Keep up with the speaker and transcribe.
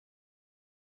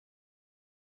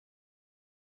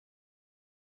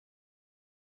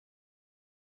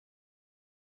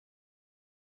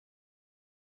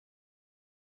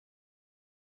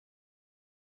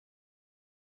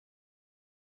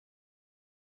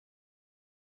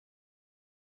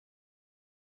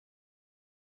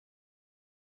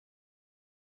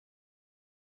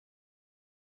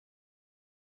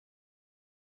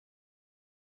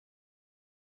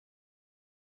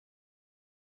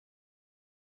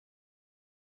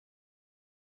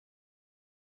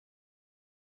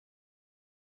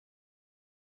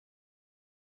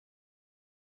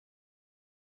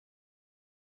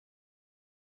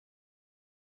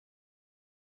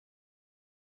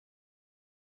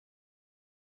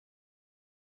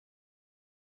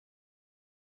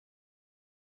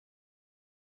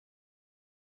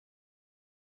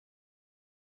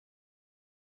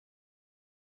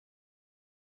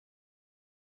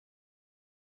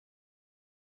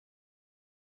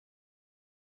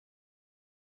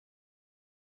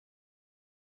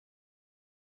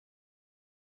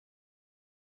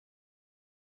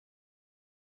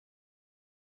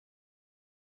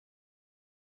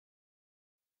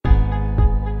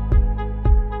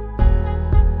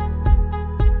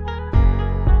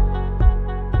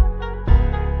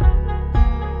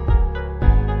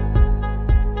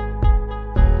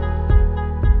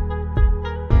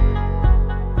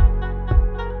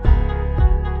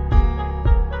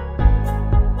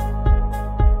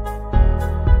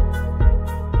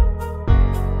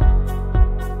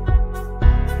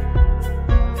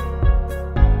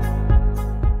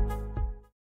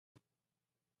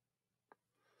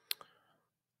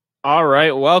All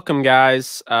right, welcome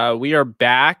guys. We are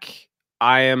back.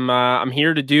 I'm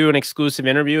here to do an exclusive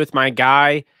interview with my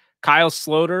guy Kyle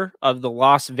Sloter of the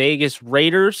Las Vegas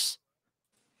Raiders.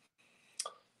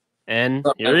 And What's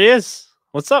up, here man? he is.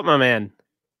 What's up, my man?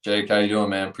 Jake, how you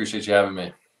doing, man? Appreciate you having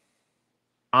me.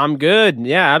 I'm good.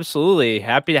 Yeah, absolutely.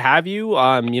 Happy to have you.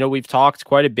 We've talked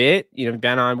quite a bit.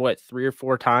 Been on what 3 or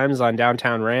 4 times on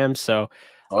Downtown Rams. So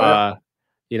Oh yeah, uh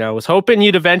was hoping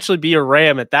you'd eventually be a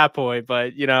Ram at that point,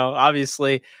 but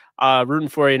obviously, rooting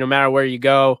for you no matter where you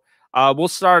go. We'll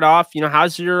start off.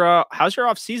 How's your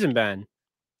off season been?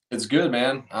 it's good,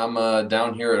 man. I'm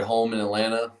down here at home in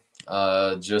Atlanta.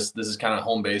 Just this is kind of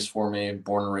home base for me.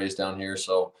 Born and raised down here,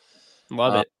 so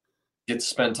Love uh, it. get to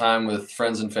spend time with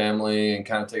friends and family and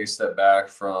kind of take a step back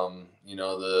from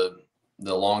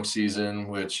the long season,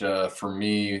 which for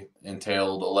me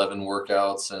entailed 11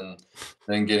 workouts and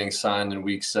then getting signed in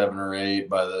week 7 or 8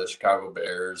 by the Chicago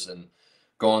Bears and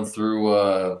going through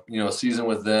a season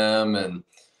with them and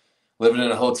living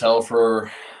in a hotel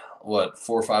for what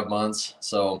 4 or 5 months.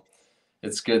 So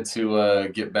it's good to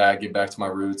get back to my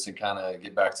roots, and kind of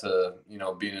get back to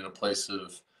being in a place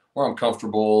of where I'm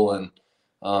comfortable and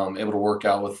able to work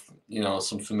out with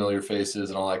some familiar faces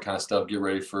and all that kind of stuff. Get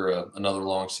ready for another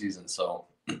long season. So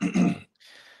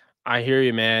I hear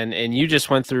you, man. And you just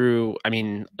went through, a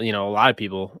lot of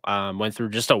people went through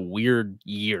just a weird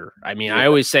year. yeah, I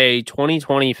always say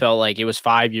 2020 felt like it was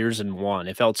 5 years in one.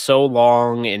 It felt so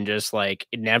long and just like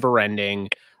never ending.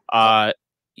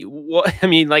 What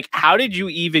like how did you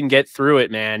even get through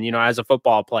it, man? As a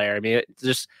football player.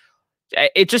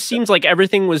 It just seems like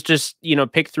everything was just,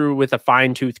 picked through with a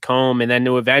fine-tooth comb, and then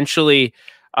to eventually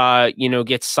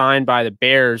get signed by the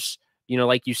Bears,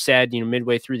 like you said,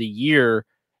 midway through the year.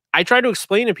 I try to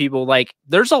explain to people like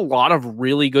there's a lot of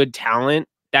really good talent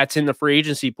that's in the free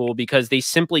agency pool because they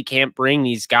simply can't bring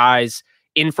these guys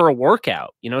in for a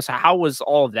workout, So how was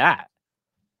all of that?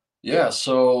 yeah.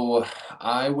 So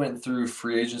I went through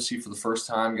free agency for the first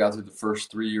time. Got through the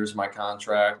first 3 years of my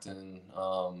contract, and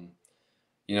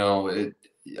it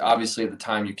obviously at the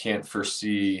time you can't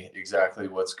foresee exactly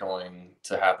what's going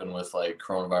to happen with like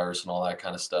coronavirus and all that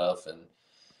kind of stuff. And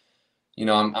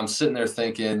I'm sitting there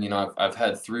thinking, I've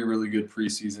had 3 really good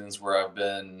preseasons where I've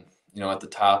been, at the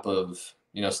top of,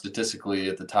 statistically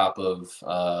at the top of,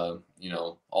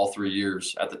 all 3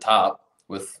 years at the top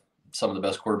with some of the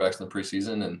best quarterbacks in the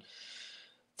preseason, and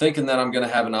thinking that I'm going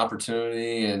to have an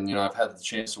opportunity. And, I've had the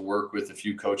chance to work with a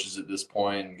few coaches at this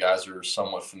point, and guys are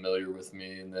somewhat familiar with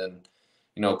me. And then,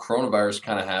 coronavirus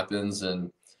kind of happens,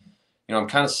 and, I'm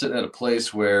kind of sitting at a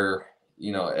place where,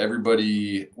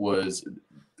 everybody was,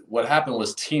 what happened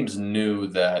was teams knew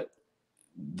that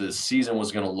the season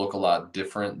was going to look a lot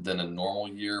different than a normal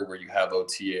year where you have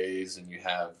OTAs and you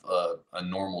have a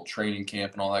normal training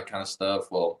camp and all that kind of stuff.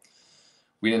 Well,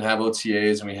 we didn't have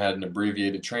OTAs and we had an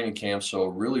abbreviated training camp. So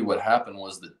really what happened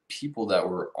was that people that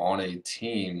were on a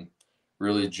team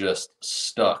really just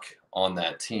stuck on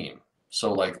that team.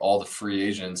 So like all the free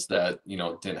agents that,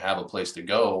 didn't have a place to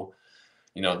go,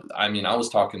 I was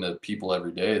talking to people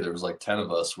every day. There was like 10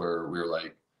 of us where we were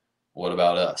like, what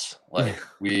about us? Like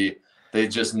they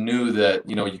just knew that,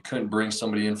 you couldn't bring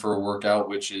somebody in for a workout,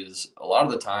 which is a lot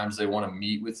of the times they want to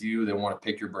meet with you. They want to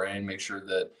pick your brain, make sure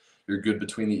that you're good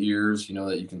between the ears,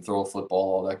 that you can throw a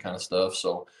football, all that kind of stuff.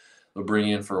 So they'll bring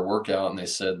you in for a workout, and they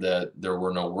said that there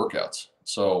were no workouts.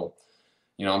 So,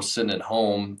 I'm sitting at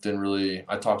home,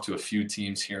 I talked to a few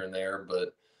teams here and there,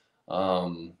 but,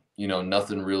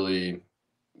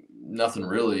 nothing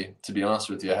really, to be honest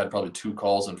with you. I had probably 2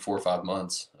 calls in 4 or 5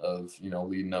 months of,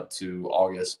 leading up to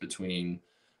August, between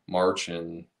March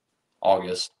and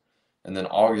August. And then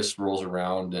August rolls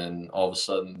around, and all of a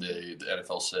sudden the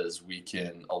NFL says we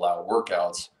can allow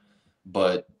workouts,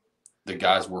 but the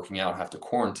guys working out have to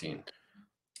quarantine.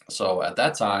 So at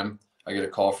that time, I get a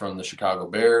call from the Chicago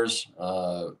Bears,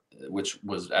 which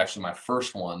was actually my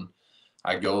first one.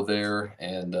 I go there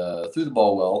and threw the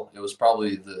ball well. It was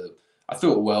probably I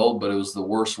threw it well, but it was the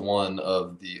worst one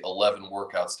of the 11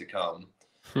 workouts to come.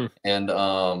 Hmm. And,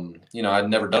 I'd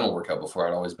never done a workout before.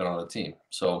 I'd always been on a team.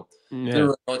 So didn't Yeah. really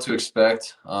know what to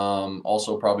expect.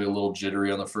 Also probably a little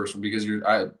jittery on the first one because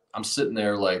I'm sitting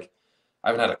there like I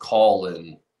haven't had a call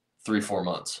in 3 or 4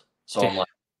 months. So I'm like,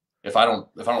 if I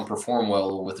don't perform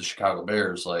well with the Chicago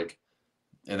Bears, like,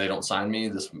 and they don't sign me,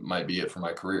 this might be it for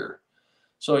my career.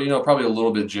 So, probably a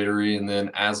little bit jittery. And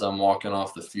then as I'm walking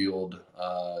off the field,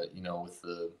 with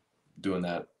the doing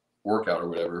that workout or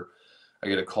whatever, I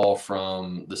get a call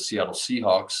from the Seattle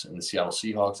Seahawks, and the Seattle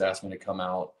Seahawks asked me to come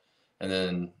out. And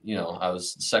then, I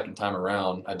was the second time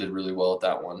around, I did really well at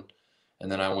that one.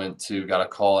 And then I got a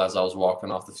call as I was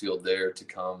walking off the field there to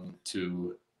come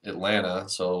to Atlanta.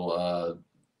 So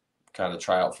kind of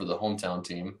try out for the hometown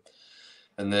team.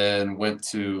 And then went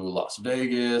to Las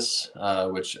Vegas,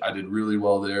 which I did really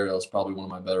well there. That was probably one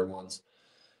of my better ones.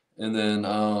 And then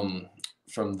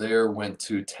from there went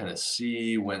to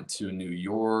Tennessee, went to New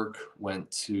York,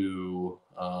 went to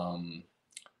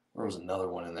where was another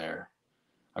one in there?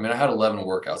 I mean, I had 11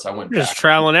 workouts. I went You're just back.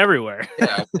 traveling everywhere.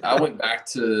 Yeah, I went back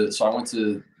to. So I went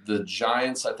to the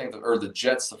Giants, I think, or the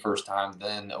Jets the first time.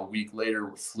 Then a week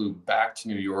later, flew back to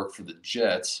New York for the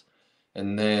Jets,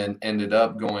 and then ended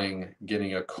up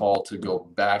getting a call to go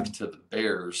back to the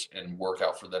Bears and work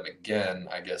out for them again.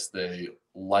 I guess they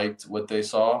liked what they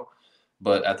saw,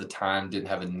 but at the time didn't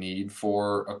have a need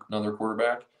for another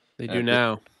quarterback. They And do at this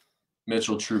now.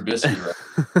 Mitchell Trubisky,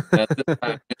 right? And at this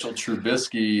time, Mitchell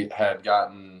Trubisky had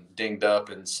gotten dinged up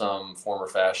in some form or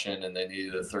fashion, and they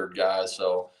needed a third guy.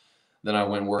 So then I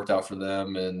went and worked out for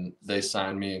them, and they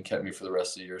signed me and kept me for the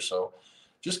rest of the year. So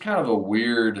just kind of a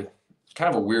weird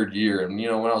year. And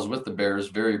when I was with the Bears,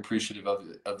 very appreciative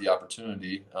of the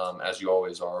opportunity, as you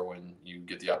always are when you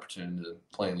get the opportunity to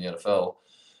play in the NFL.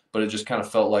 But it just kind of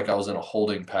felt like I was in a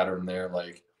holding pattern there,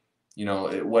 like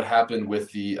what happened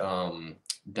with the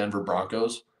Denver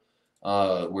Broncos,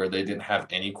 where they didn't have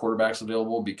any quarterbacks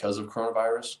available because of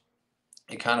coronavirus.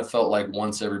 It kind of felt like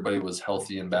once everybody was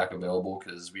healthy and back available,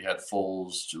 because we had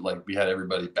Foles, like we had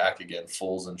everybody back again.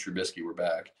 Foles and Trubisky were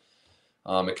back.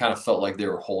 It kind of felt like they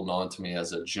were holding on to me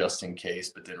as a just in case,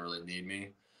 but didn't really need me.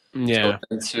 So Yeah.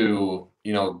 into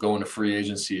going to free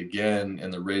agency again,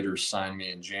 and the Raiders signed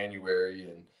me in January,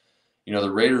 and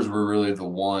the Raiders were really the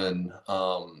one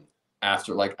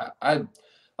after like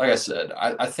I said,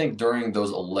 I think during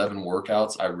those 11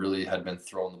 workouts, I really had been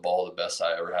throwing the ball the best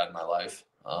I ever had in my life.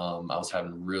 I was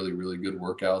having really, really good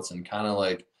workouts, and kind of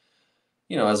like,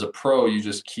 as a pro, you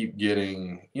just keep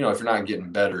getting, if you're not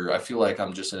getting better, I feel like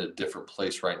I'm just in a different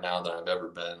place right now than I've ever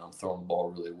been. I'm throwing the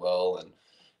ball really well. And,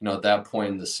 at that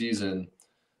point in the season,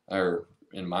 or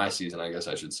in my season, I guess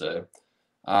I should say,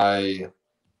 I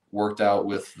worked out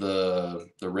with the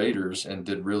Raiders and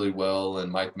did really well.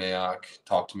 And Mike Mayock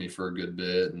talked to me for a good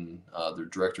bit, and their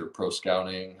director of pro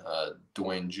scouting,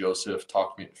 Dwayne Joseph,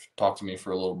 talked to me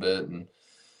for a little bit, and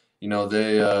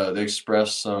they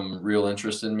expressed some real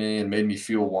interest in me and made me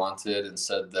feel wanted, and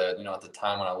said that at the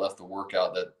time when I left the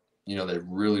workout that they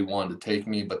really wanted to take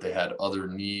me, but they had other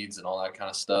needs and all that kind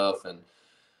of stuff. And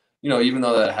even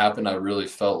though that happened, I really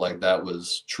felt like that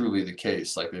was truly the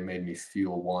case. Like, they made me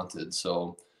feel wanted.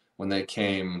 So when they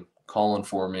came calling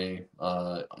for me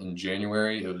in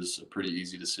January, it was a pretty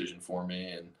easy decision for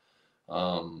me. And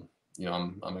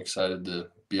I'm excited to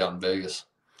be out in Vegas.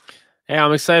 Hey,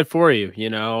 I'm excited for you,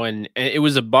 and it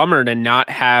was a bummer to not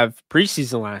have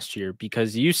preseason last year,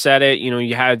 because you said it,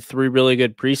 you had 3 really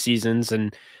good preseasons.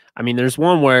 And I mean, there's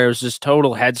one where it was just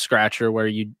total head scratcher,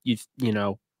 where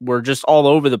were just all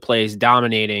over the place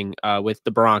dominating with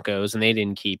the Broncos, and they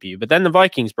didn't keep you. But then the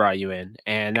Vikings brought you in,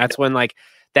 and that's when like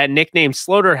that nickname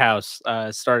Slaughterhouse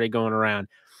started going around.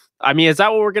 I mean, is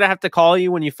that what we're going to have to call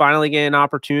you when you finally get an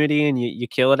opportunity and you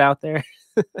kill it out there?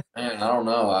 Man, I don't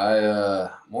know.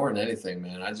 I more than anything,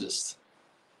 man, I just,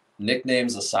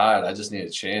 nicknames aside, I just need a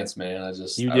chance, man.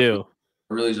 You I do.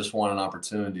 really just want an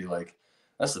opportunity. Like,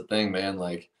 that's the thing, man.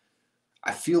 Like,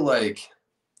 I feel like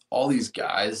all these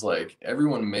guys, like,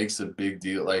 everyone makes a big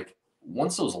deal. Like,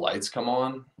 once those lights come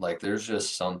on, like, there's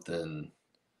something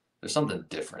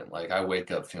different. Like, I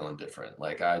wake up feeling different.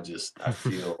 Like, I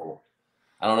feel,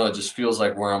 I don't know, it just feels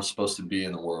like where I'm supposed to be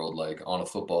in the world, like on a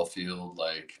football field,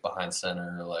 like behind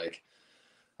center. Like,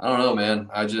 I don't know, man.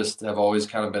 I just have always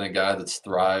kind of been a guy that's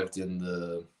thrived in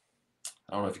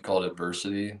I don't know if you call it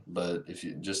adversity, but if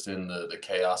you just in the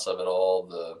chaos of it all,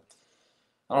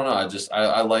 I don't know.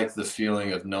 I like the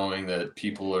feeling of knowing that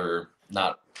people are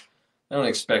not, they don't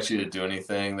expect you to do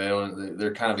anything.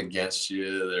 They're kind of against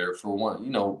you. They're for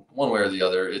one way or the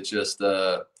other. It just,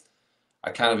 I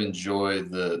kind of enjoy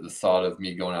the thought of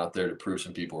me going out there to prove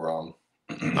some people wrong.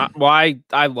 Well,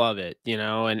 I love it,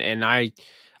 and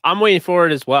I'm waiting for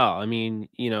it as well. I mean,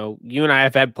 you and I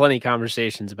have had plenty of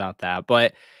conversations about that,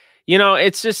 but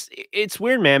it's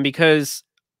weird, man, because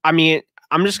I mean,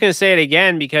 I'm just gonna say it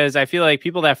again, because I feel like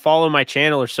people that follow my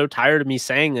channel are so tired of me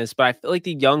saying this, but I feel like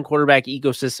the young quarterback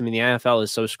ecosystem in the NFL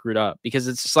is so screwed up, because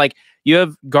it's just like you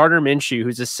have Gardner Minshew,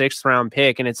 who's a 6th-round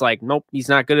pick, and it's like, nope, he's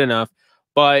not good enough.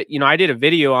 But I did a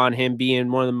video on him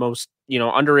being one of the most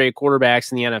underrated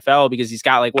quarterbacks in the NFL, because he's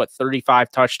got like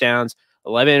 35 touchdowns,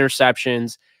 11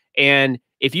 interceptions. And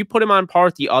if you put him on par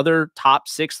with the other top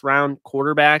 6th-round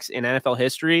quarterbacks in NFL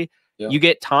history, Yeah. You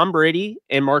get Tom Brady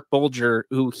and Mark Bulger,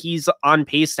 who he's on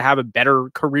pace to have a better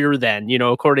career than,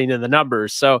 according to the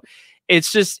numbers. So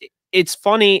it's just it's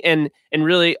funny and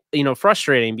really,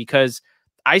 frustrating because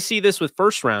I see this with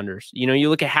first rounders. You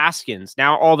look at Haskins.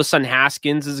 Now all of a sudden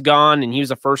Haskins is gone and he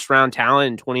was a first round talent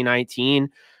in 2019.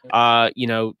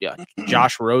 Yeah,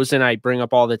 Josh Rosen, I bring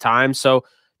up all the time. So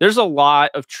there's a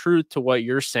lot of truth to what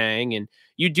you're saying, and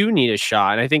you do need a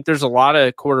shot. And I think there's a lot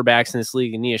of quarterbacks in this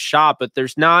league that need a shot, but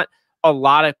there's not a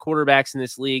lot of quarterbacks in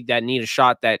this league that need a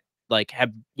shot that like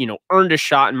have, earned a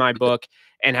shot in my book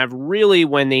and have really,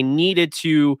 when they needed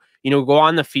to, go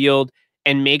on the field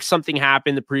and make something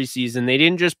happen the preseason, they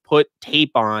didn't just put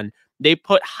tape on, they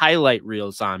put highlight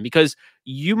reels on because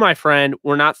you, my friend,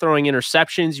 were not throwing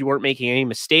interceptions. You weren't making any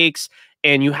mistakes.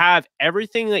 And you have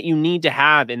everything that you need to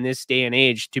have in this day and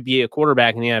age to be a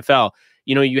quarterback in the NFL.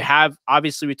 You have,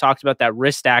 obviously, we talked about that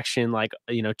wrist action, like,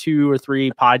 2 or 3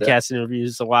 Yeah. podcast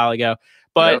interviews a while ago.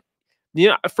 But,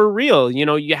 Yeah. for real, you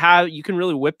can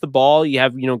really whip the ball. You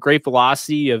have, great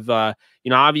velocity of,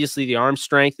 obviously the arm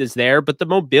strength is there, but the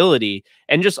mobility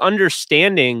and just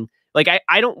understanding, like,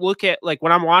 I don't look at, like,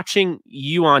 when I'm watching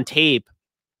you on tape,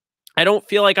 I don't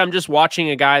feel like I'm just watching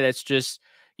a guy that's just,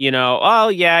 oh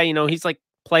yeah, he's like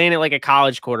playing it like a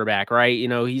college quarterback, right?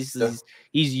 He's Yeah.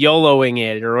 he's YOLOing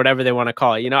it or whatever they want to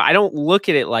call it. I don't look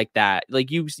at it like that. Like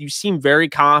you seem very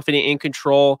confident in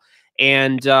control.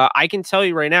 And I can tell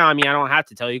you right now, I mean, I don't have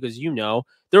to tell you because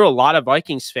there are a lot of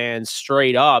Vikings fans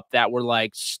straight up that were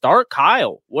like, start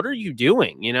Kyle. What are you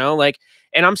doing?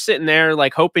 And I'm sitting there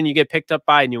like hoping you get picked up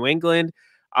by New England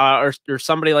or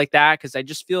somebody like that. Cause I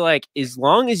just feel like as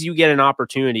long as you get an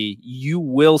opportunity, you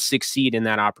will succeed in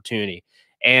that opportunity.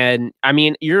 And I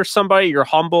mean, you're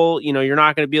humble, you're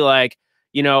not going to be like,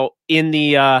 in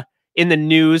the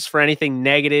news for anything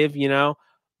negative, Yeah.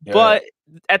 but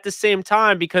at the same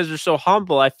time, because you're so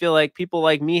humble, I feel like people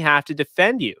like me have to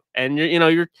defend you. And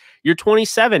you're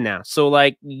 27 now. So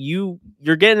like you're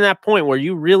getting to that point where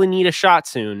you really need a shot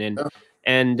soon.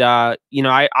 And Yeah.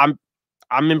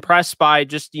 I'm impressed by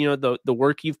just, the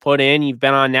work you've put in. You've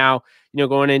been on now,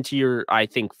 going into your, I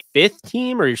think, 5th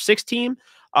team or your 6th team.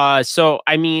 So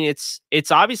I mean,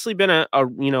 it's obviously been a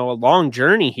long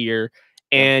journey here.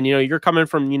 Yeah. And you're coming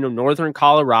from, northern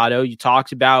Colorado. You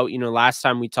talked about, last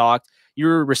time we talked, you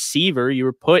were a receiver, you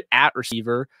were put at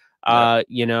receiver. Yeah.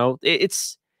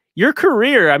 It's your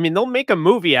career. I mean, they'll make a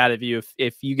movie out of you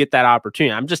if you get that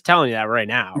opportunity. I'm just telling you that right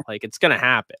now. Like, it's gonna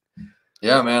happen.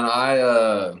 Yeah, man.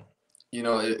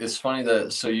 It's funny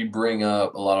that so you bring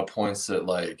up a lot of points that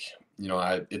like,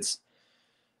 it's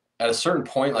at a certain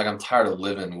point, like I'm tired of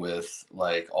living with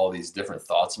like all these different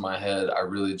thoughts in my head. I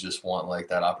really just want like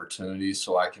that opportunity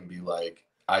so I can be like,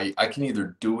 I can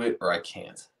either do it or I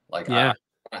can't. Like I Yeah,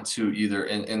 want to either,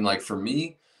 and like for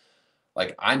me,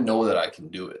 like I know that I can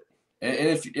do it. And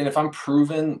if I'm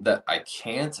proven that I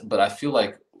can't, but I feel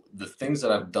like the things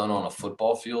that I've done on a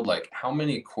football field, like how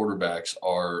many quarterbacks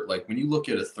are like when you look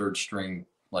at a third string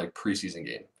like preseason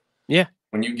game, yeah.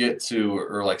 when you get to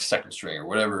or like second string or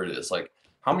whatever it is, like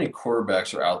how many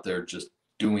quarterbacks are out there just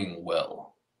doing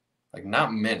well? Like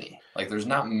not many. Like there's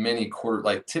not many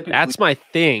like typically That's my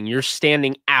thing. You're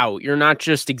standing out. You're not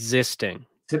just existing.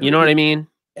 You know what typically I mean?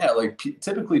 yeah, like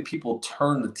typically people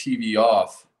turn the TV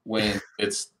off when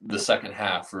it's the second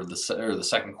half or the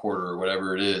second quarter or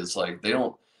whatever it is. Like they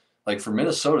don't like for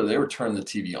Minnesota, they were turning the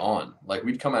TV on. Like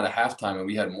we'd come out of halftime and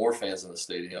we had more fans in the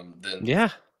stadium than the Yeah.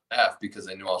 half because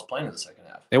they knew I was playing in the second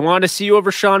half. They wanted to see you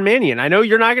over Sean Mannion. I know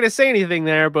you're not going to say anything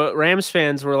there, but Rams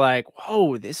fans were like,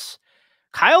 "Whoa, this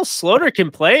Kyle Sloter can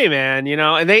play, man."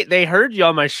 And they heard you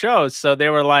on my show, so they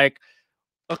were like,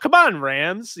 "Oh, come on,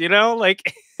 Rams."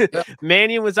 Like Yeah,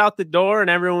 Mannion was out the door, and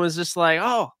everyone was just like,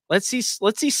 "Oh, let's see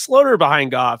Sloter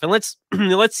behind Goff, and let's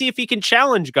let's see if he can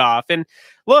challenge Goff." And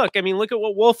look, I mean, look at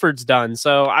what Wolford's done.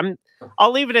 So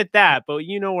I'll leave it at that. But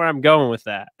you know where I'm going with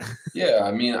that. yeah.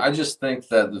 I mean, I just think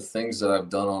that the things that I've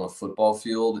done on a football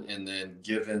field, and then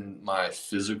given my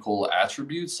physical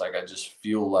attributes, like I just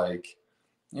feel like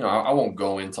I won't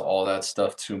go into all that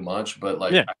stuff too much, but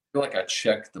like Yeah. I feel like I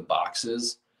checked the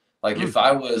boxes. Like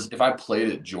Mm. if I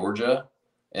played at Georgia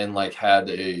and like had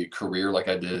a career like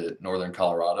I did at Northern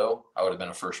Colorado, I would have been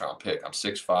a first round pick. I'm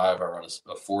 6'5", I run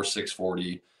a 4.6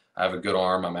 40. I have a good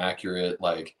arm, I'm accurate,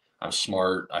 like I'm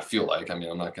smart. I feel like, I mean,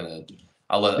 I'll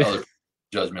let other people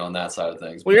judge me on that side of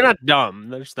things, Well, you're but not dumb.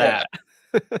 There's yeah,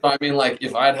 that. I mean, like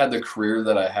if I had had the career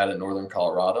that I had at Northern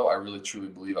Colorado, I really truly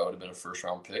believe I would have been a first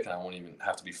round pick, and I wouldn't even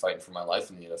have to be fighting for my life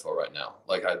in the NFL right now.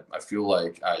 Like I feel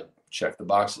like I check the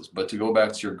boxes. But to go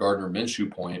back to your Gardner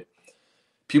Minshew point,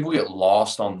 people get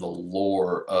lost on the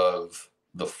lore of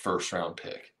the first round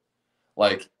pick.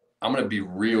 Like I'm gonna be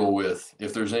real with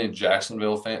if there's any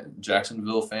Jacksonville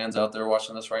fans out there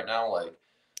watching this right now, like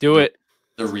Do the it.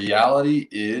 the reality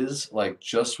is like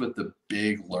just with the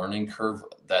big learning curve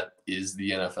that is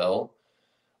the NFL,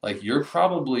 like you're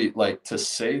probably like to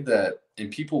say that,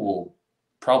 and people will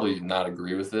probably not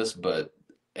agree with this, but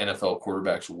NFL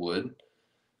quarterbacks would.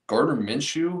 Gardner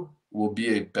Minshew will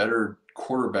be a better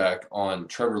quarterback on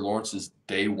Trevor Lawrence's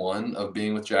day one of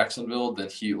being with Jacksonville than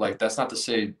he like that's not to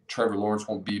say Trevor Lawrence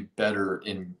won't be better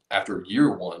in after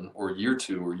year one or year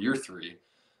two or year three.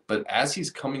 But as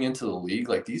he's coming into the league,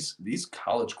 like these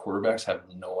college quarterbacks have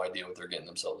no idea what they're getting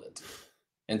themselves into.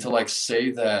 And to like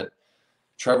say that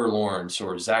Trevor Lawrence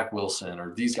or Zach Wilson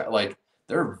or these guys, like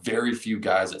there are very few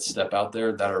guys that step out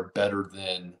there that are better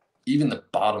than even the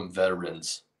bottom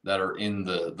veterans that are in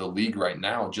the league right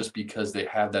now just because they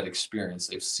have that experience.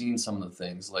 They've seen some of the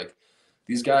things. Like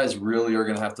these guys really are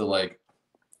going to have to like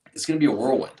it's going to be a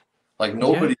whirlwind. Like Yeah.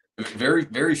 nobody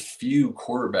very few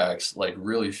quarterbacks like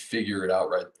really figure it out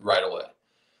right away.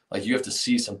 Like you have to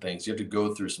see some things, you have to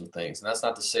go through some things, and that's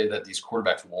not to say that these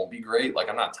quarterbacks won't be great. Like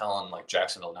I'm not telling like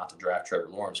Jacksonville not to draft Trevor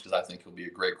Lawrence because I think he'll be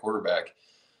a great quarterback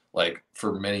like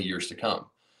for many years to come.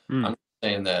 Mm. I'm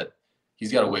saying that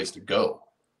he's got a ways to go.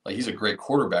 Like he's a great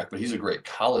quarterback, but he's a great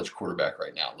college quarterback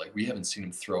right now. Like we haven't seen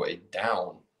him throw a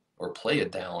down or play a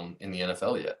down in the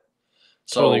NFL yet.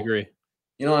 Totally So agree.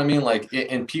 you know what I mean? Like,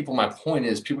 and people, my point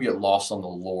is, people get lost on the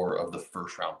lore of the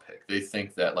first round pick. They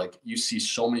think that, like, you see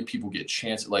so many people get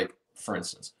chances. Like, for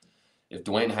instance, if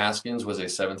Dwayne Haskins was a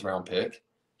seventh round pick,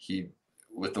 he,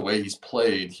 with the way he's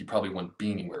played, he probably wouldn't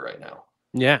be anywhere right now.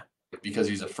 Yeah. Because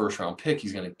he's a first round pick,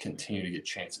 he's going to continue to get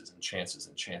chances and chances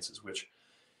and chances, which,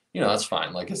 that's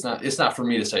fine. Like, it's not for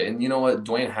me to say. And you know what?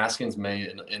 Dwayne Haskins may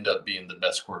end up being the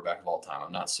best quarterback of all time.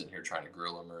 I'm not sitting here trying to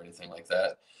grill him or anything like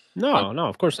that. I'm No, no,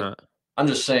 of course not. I'm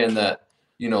just saying that,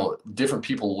 different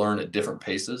people learn at different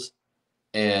paces.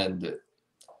 And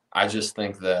I just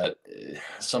think that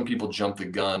some people jump the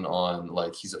gun on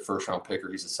like he's a first round pick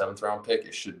or he's a seventh round pick.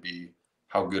 It should be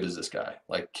how good is this guy?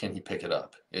 Like, can he pick it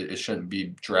up? It shouldn't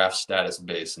be draft status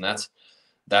based. And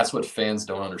that's what fans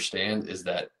don't understand is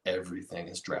that everything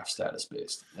is draft status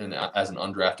based. And as an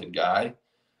undrafted guy,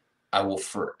 I will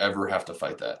forever have to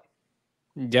fight that.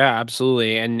 Yeah,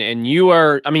 absolutely. And you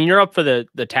are, I mean, you're up for the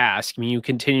task. I mean, you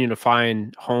continue to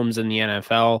find homes in the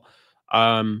NFL.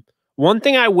 One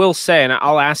thing I will say, and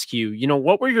I'll ask you,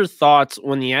 what were your thoughts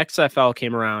when the XFL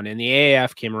came around and the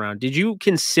AAF came around? Did you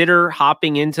consider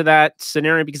hopping into that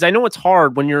scenario? Because I know it's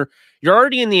hard when you're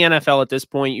already in the NFL at this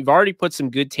point. You've already put some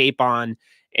good tape on.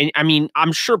 And I mean,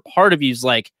 I'm sure part of you is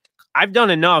like, I've done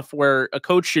enough where a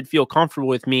coach should feel comfortable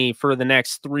with me for the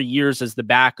next 3 years as the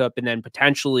backup and then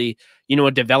potentially,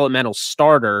 a developmental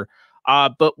starter.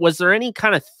 But was there any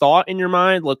kind of thought in your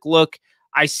mind? Look,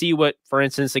 I see what, for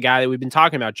instance, the guy that we've been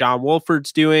talking about, John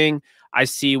Wolford's doing. I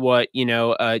see what,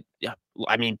 I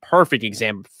mean, perfect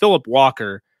example, Philip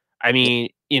Walker. I mean,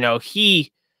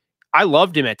 I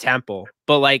loved him at Temple,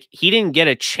 but like he didn't get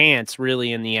a chance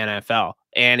really in the NFL.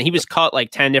 And he was cut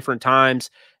like 10 different times.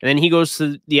 And then he goes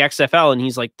to the XFL and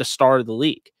he's like the star of the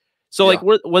league. So like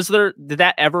Yeah. did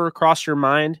that ever cross your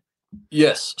mind?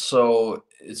 Yes. So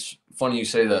it's funny you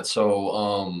say that.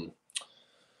 So,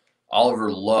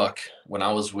 Oliver Luck, when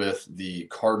I was with the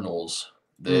Cardinals,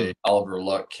 Mm. Oliver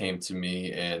Luck came to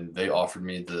me and they offered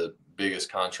me the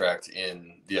biggest contract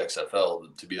in the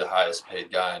XFL to be the highest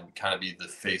paid guy and kind of be the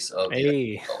face of the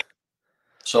Hey, XFL.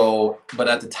 So, but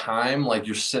at the time, like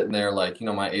you're sitting there, like,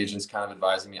 my agent's kind of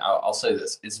advising me. I'll say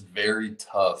this, it's very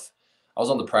tough. I was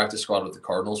on the practice squad with the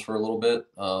Cardinals for a little bit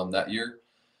that year,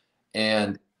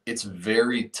 and it's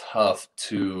very tough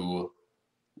to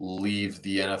leave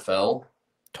the NFL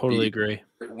totally be, agree.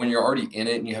 when you're already in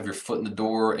it and you have your foot in the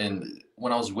door. And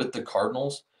when I was with the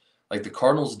Cardinals, like the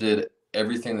Cardinals did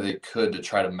everything that they could to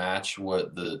try to match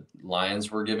what the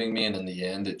Lions were giving me, and in the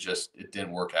end, it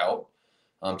didn't work out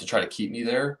to try to keep me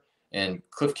there. And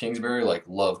Cliff Kingsbury, like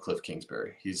love Cliff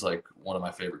Kingsbury. He's like one of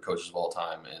my favorite coaches of all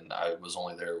time, and I was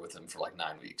only there with him for like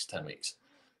 9 weeks, 10 weeks.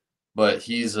 But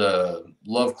he's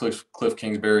love Cliff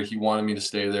Kingsbury. He wanted me to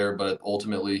stay there, but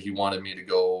ultimately he wanted me to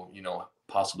go,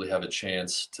 possibly have a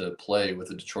chance to play with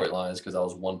the Detroit Lions because I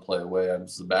was one play away. I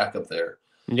was the backup there.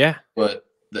 Yeah. But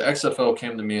the XFL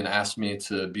came to me and asked me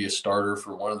to be a starter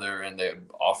for one of their, and they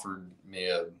offered me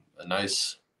a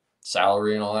nice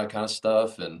salary and all that kind of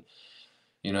stuff. And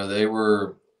they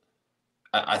were.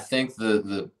 I think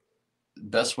the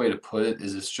best way to put it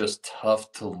is it's just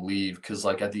tough to leave because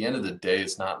like at the end of the day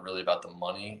it's not really about the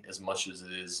money as much as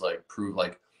it is like prove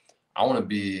like I want to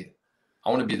be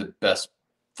the best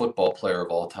football player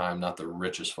of all time, not the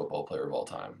richest football player of all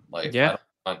time. Like I Yeah. don't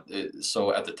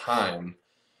So at the time,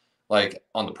 like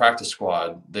on the practice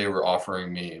squad, they were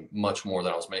offering me much more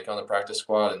than I was making on the practice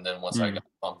squad. And then once I Mm. got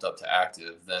bumped up to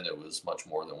active, then it was much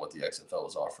more than what the XFL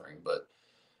was offering. But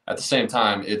at the same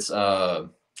time, it's I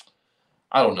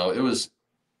don't know. It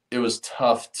was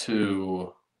tough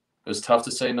to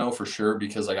say no for sure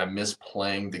because like I miss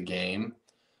playing the game,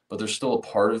 but there's still a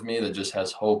part of me that just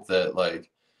has hope that like,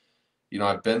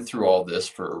 I've been through all this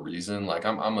for a reason. Like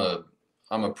I'm a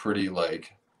pretty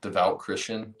like devout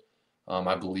Christian.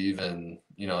 I believe in,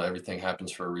 everything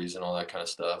happens for a reason, all that kind of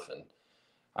stuff. And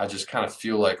I just kind of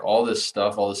feel like all this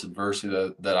stuff, all this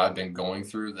adversity that I've been going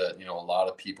through that, a lot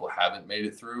of people haven't made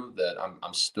it through, that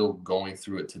I'm still going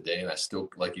through it today. And I still,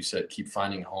 like you said, keep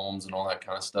finding homes and all that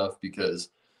kind of stuff because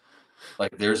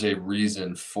like there's a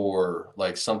reason for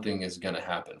like something is going to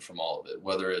happen from all of it,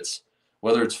 whether it's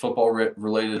football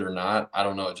related or not. I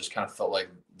don't know. It just kind of felt like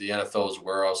the NFL is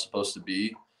where I was supposed to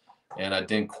be, and I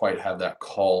didn't quite have that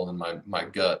call in my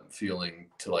gut feeling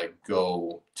to like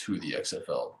go to the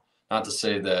XFL. Not to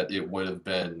say that it would have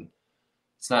been.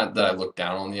 It's not that I look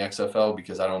down on the XFL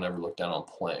because I don't ever look down on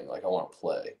playing. Like I want to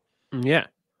play. Yeah.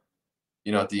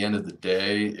 At the end of the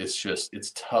day,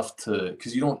 it's tough to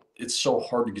because you don't. It's so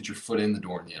hard to get your foot in the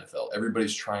door in the NFL.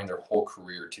 Everybody's trying their whole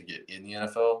career to get in the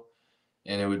NFL,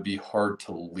 and it would be hard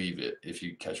to leave it if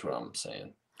you catch what I'm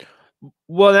saying.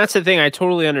 Well, that's the thing. I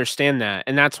totally understand that.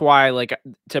 And that's why, like,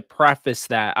 to preface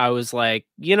that, I was like,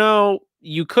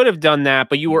 you could have done that,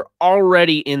 but you were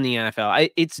already in the NFL.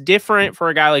 It's different for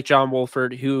a guy like John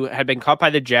Wolford, who had been cut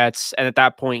by the Jets. And at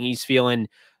that point, he's feeling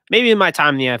maybe my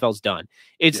time in the NFL is done.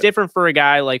 It's Yeah, different for a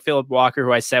guy like Philip Walker,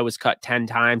 who I said was cut 10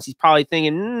 times. He's probably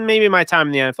thinking, maybe my time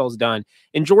in the NFL is done.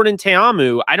 And Jordan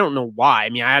Teamu, I don't know why. I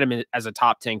mean, I had him as a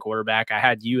top 10 quarterback. I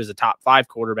had you as a top 5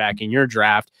 quarterback in your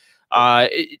draft.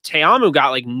 Teamu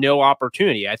got like no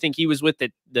opportunity. I think he was with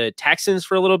the Texans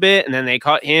for a little bit, and then they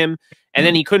cut him, and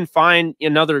then he couldn't find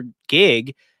another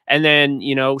gig. And then,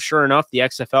 sure enough, the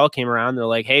XFL came around. They're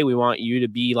like, hey, we want you to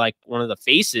be like one of the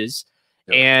faces.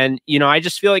 yeah, And, I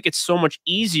just feel like it's so much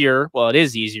easier. Well, it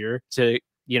is easier to,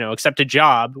 accept a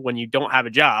job when you don't have a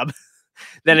job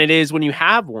than yeah, it is when you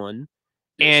have one.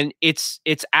 yes, And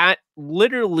it's at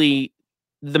literally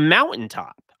the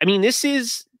mountaintop. I mean, this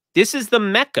is the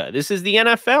Mecca. This is the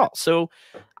NFL. So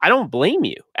I don't blame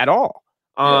you at all.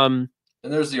 yeah.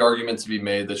 And there's the argument to be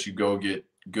made that you go get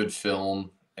good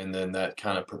film, and then that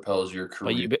kind of propels your But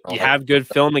career. you All that. have good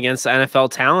film against the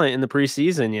NFL talent in the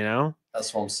preseason.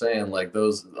 That's what I'm saying. Like a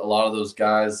lot of those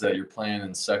guys that you're playing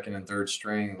in second and third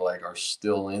string, like are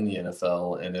still in the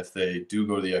NFL. And if they do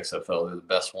go to the XFL, they're the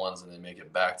best ones, and they make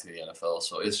it back to the NFL.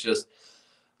 So it's just,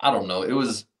 I don't know. It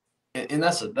was, and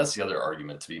that's the other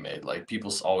argument to be made. Like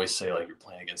people always say, like you're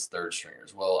playing against third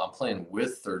stringers. Well, I'm playing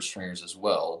with third stringers as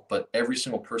well, but every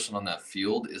single person on that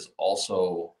field is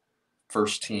also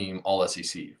first team All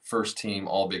SEC, first team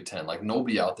All Big Ten. Like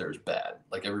nobody out there is bad.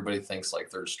 Like everybody thinks like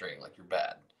third string, like you're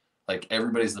bad. Like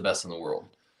everybody's the best in the world.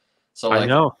 So I like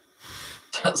know.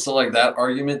 so like that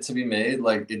argument to be made,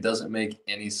 like it doesn't make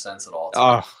any sense at all to me.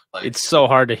 Oh, Like it's so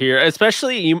hard to hear.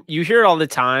 Especially you hear it all the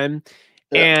time.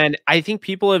 yeah, And I think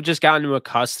people have just gotten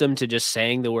accustomed to just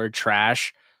saying the word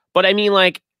trash. But I mean,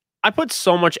 like, I put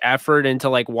so much effort into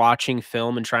like watching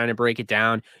film and trying to break it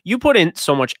down. You put in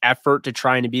so much effort to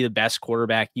trying to be the best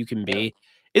quarterback you can yeah. be.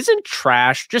 Isn't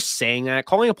trash just saying that,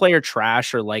 calling a player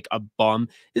trash or like a bum?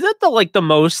 Is that the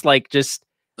most like just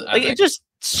I like it think just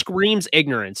screams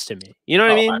ignorance to me? You know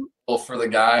what I oh, mean? well for the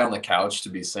guy on the couch to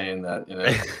be saying that in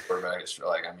a quarterback is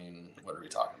like, I mean, what are we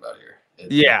talking about here?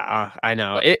 Yeah, I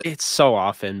know. But, It's so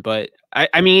often, but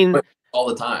I mean, but all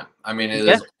the time. I mean, it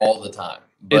yeah, is all the time.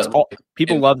 it's But all like,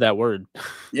 people in love that word.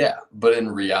 yeah, but in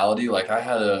reality, like I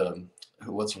had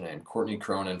what's her name? Courtney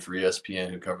Cronin for ESPN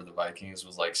who covered the Vikings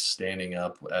was like standing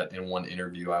up in one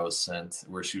interview I was sent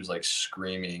where she was like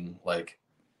screaming, like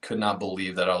could not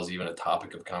believe that I was even a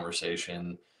topic of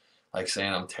conversation, like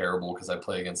saying I'm terrible because I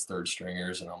play against third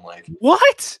stringers, and I'm like,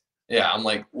 What? yeah, I'm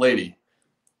like, lady,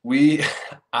 we,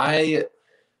 I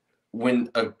when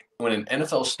an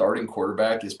NFL starting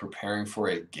quarterback is preparing for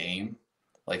a game,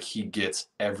 like he gets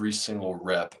every single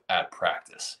rep at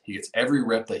practice. He gets every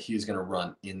rep that he's going to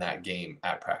run in that game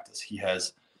at practice. He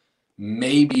has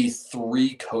maybe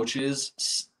 3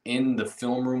 coaches in the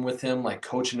film room with him, like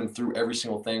coaching him through every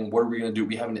single thing. What are we going to do?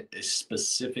 We have a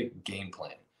specific game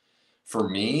plan. For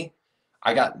me,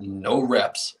 I got no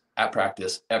reps at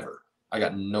practice ever. I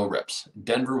got no reps.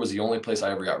 Denver was the only place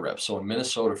I ever got reps. So in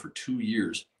Minnesota for 2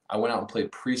 years, I went out and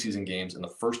played preseason games. And the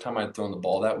first time I'd thrown the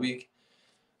ball that week,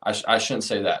 I shouldn't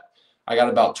say that. I got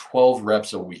about 12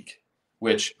 reps a week,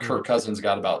 which Mm. Kirk Cousins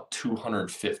got about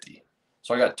 250. So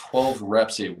So I got 12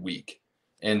 reps a week,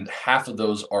 and half of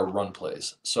those are run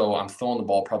plays. So I'm throwing the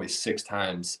ball probably 6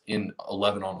 times in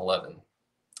 11 on 11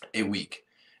 a week.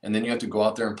 And then you have to go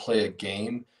out there and play a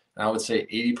game. And I would say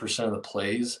 80% of the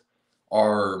plays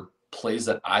are plays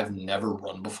that I've never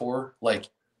run before. Like,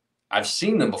 I've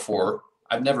seen them before.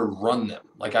 I've never run them.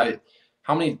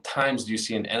 How many times do you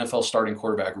see an NFL starting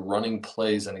quarterback running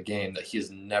plays in a game that he has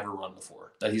never run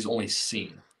before, that he's only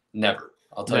seen? Never.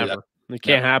 I'll tell you that. Never. It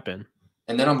can't Never. happen.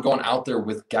 And then I'm going out there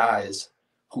with guys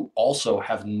who also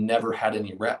have never had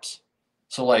any reps.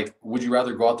 So, like, would you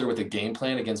rather go out there with a game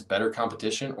plan against better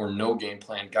competition or no game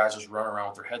plan, guys just running around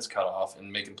with their heads cut off and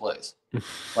making plays?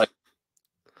 Like,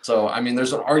 so, I mean,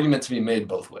 there's an argument to be made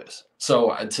both ways.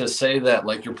 So to say that,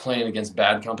 like, you're playing against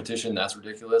bad competition, that's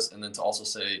ridiculous. And then to also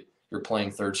say you're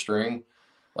playing third string,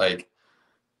 like,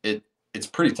 it's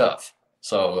pretty tough.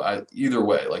 So either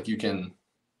way, like, you can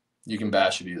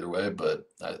bash it either way, but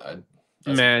that's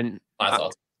Man, my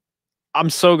thoughts. I'm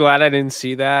so glad I didn't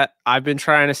see that. I've been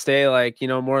trying to stay like,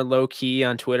 more low key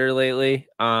on Twitter lately.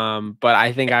 But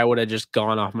I think I would have just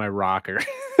gone off my rocker.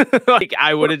 Like,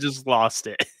 I would have just lost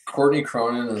it. Courtney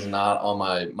Cronin is not on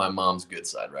my mom's good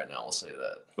side right now. I'll say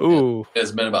that. Ooh.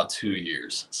 It's been about 2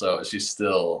 years, so she's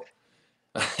still.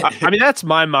 I mean, that's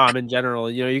my mom in general.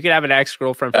 You could have an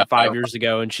ex-girlfriend from 5 years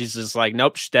ago, and she's just like,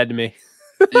 nope, she's dead to me.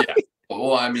 Yeah.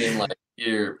 Well, I mean, like,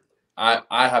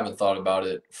 I haven't thought about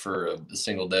it for a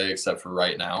single day except for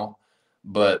right now.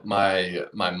 But my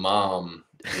mom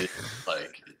is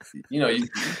like, you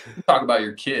talk about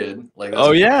your kid, like,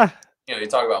 that's yeah. You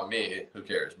talk about me, who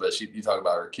cares? But you talk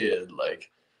about her kid,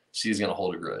 like, she's gonna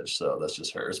hold a grudge. So that's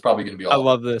just her. It's probably gonna be all. I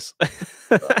love this.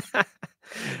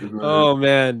 Oh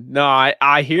man, no,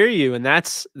 I hear you, and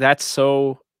that's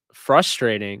so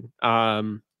frustrating.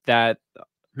 That,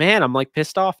 man, I'm like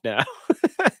pissed off now.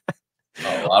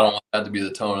 Oh, I don't want that to be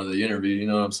the tone of the interview. You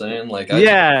know what I'm saying? Like,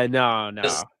 no.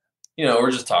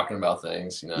 We're just talking about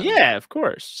things. Yeah, of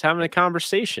course, just having a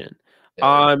conversation.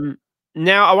 Yeah.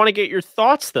 Now I want to get your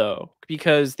thoughts though,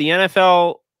 because the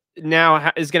NFL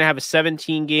now is going to have a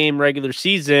 17-game regular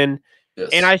season. Yes.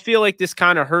 And I feel like this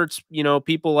kind of hurts,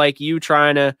 people like you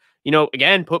trying to,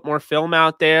 again, put more film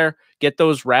out there, get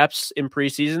those reps in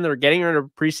preseason. They're getting in a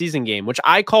preseason game, which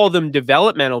I call them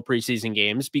developmental preseason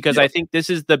games, because I think this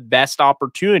is the best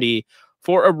opportunity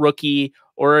for a rookie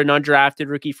or an undrafted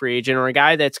rookie free agent or a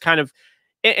guy that's kind of,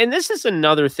 and this is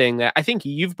another thing that I think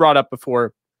you've brought up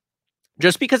before.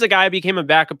 Just because a guy became a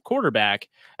backup quarterback,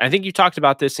 and I think you talked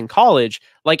about this in college,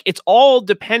 like, it's all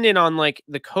dependent on like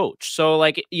the coach. So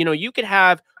like, you could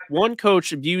have one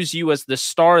coach views you as the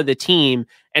star of the team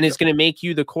and is going to make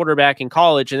you the quarterback in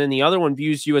college, and then the other one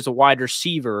views you as a wide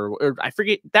receiver, or I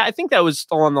forget that. I think that was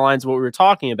along the lines of what we were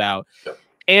talking about.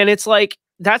 And it's like,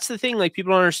 that's the thing, like,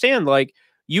 people don't understand. Like,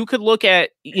 you could look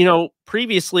at,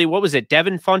 previously, what was it?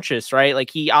 Devin Funchess, right? Like,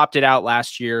 he opted out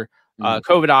last year.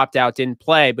 COVID opt-out, didn't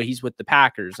play, but he's with the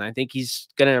Packers. And I think he's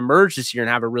going to emerge this year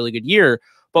and have a really good year.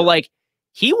 But like,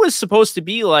 he was supposed to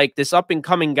be like this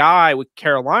up-and-coming guy with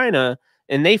Carolina,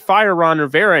 and they fire Ron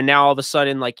Rivera, and now all of a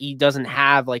sudden, like, he doesn't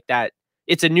have like that.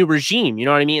 It's a new regime, you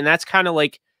know what I mean? And that's kind of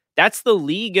like, that's the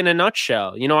league in a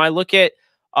nutshell. I look at,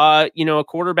 a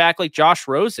quarterback like Josh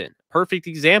Rosen, perfect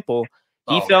example.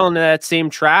 He fell into that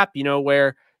same trap,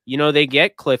 where, they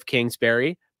get Cliff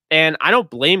Kingsbury. And I don't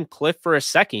blame Cliff for a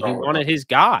second. He wanted his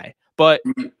guy. But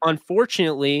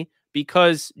unfortunately,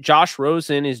 because Josh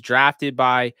Rosen is drafted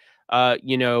by, I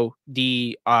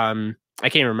can't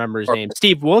remember his name,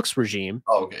 Steve Wilkes regime.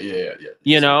 Oh, okay.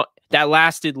 Yeah. That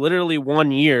lasted literally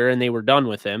 1 year and they were done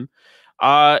with him.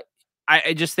 I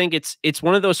just think it's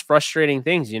one of those frustrating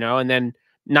things, and then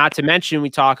not to mention, we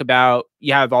talk about,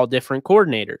 you have all different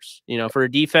coordinators, for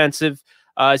a defensive,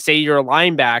 say you're a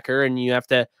linebacker and you have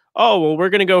to, oh, well, we're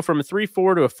going to go from a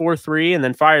 3-4 to a 4-3 and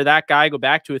then fire that guy, go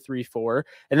back to a 3-4.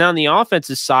 And then on the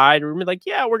offensive side, we're like,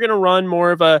 yeah, we're going to run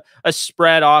more of a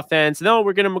spread offense. No,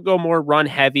 we're going to go more run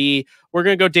heavy. We're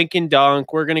going to go dink and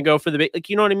dunk. We're going to go for the big, like,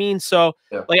 you know what I mean? So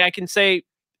like, I can say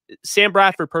Sam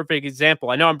Bradford, perfect example.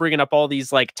 I know I'm bringing up all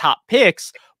these like top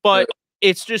picks, but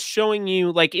it's just showing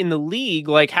you, like, in the league,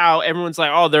 like, how everyone's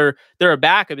like, oh, they're a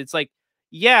backup. It's like,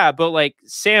 yeah, but like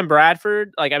Sam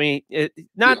Bradford, like, I mean,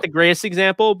 not the greatest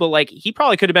example, but like, he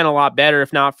probably could have been a lot better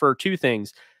if not for two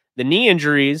things: the knee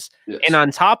injuries, and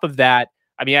on top of that,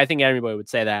 I mean, I think everybody would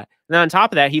say that. And then on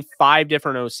top of that, he had 5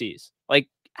 different OCs. Like,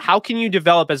 how can you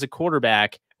develop as a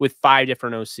quarterback with 5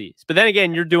 different OCs? But then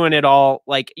again, you're doing it all,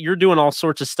 like, you're doing all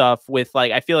sorts of stuff with,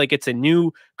 like, I feel like it's a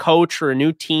new coach or a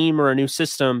new team or a new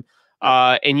system,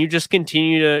 and you just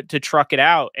continue to truck it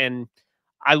out. And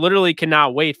I literally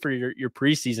cannot wait for your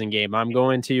preseason game. I'm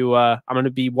going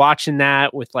to be watching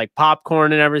that with like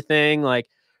popcorn and everything, like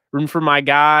room for my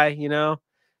guy, you know.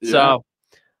 Yeah, So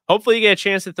hopefully you get a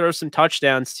chance to throw some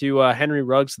touchdowns to Henry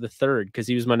Ruggs the third because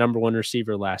he was my number one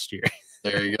receiver last year.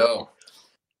 there you go.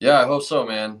 Yeah, I hope so,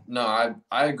 man. No,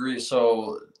 I agree.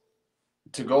 So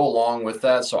to go along with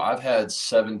that, so I've had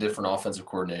 7 different offensive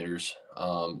coordinators.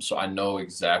 So I know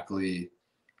exactly,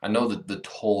 I know the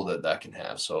toll that that can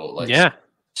have. So like Yeah.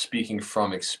 speaking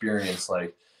from experience,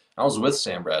 like I was with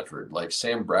Sam Bradford. Like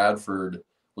Sam Bradford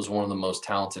was one of the most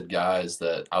talented guys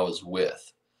that I was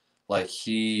with. Like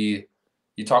you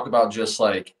talk about just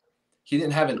like he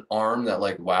didn't have an arm that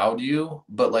like wowed you,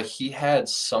 but like he had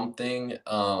something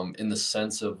in the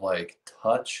sense of like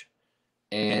touch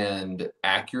and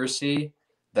accuracy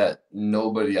that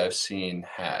nobody I've seen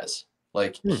has.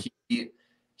 Like Hmm.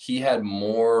 he had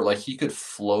more like he could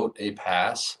float a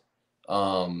pass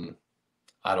um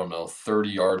I don't know, 30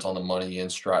 yards on the money in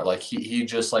stride. Like he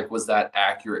just like was that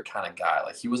accurate kind of guy.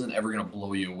 Like he wasn't ever gonna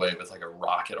blow you away with like a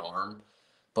rocket arm,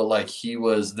 but like he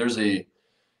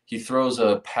throws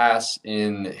a pass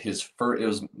in his first. It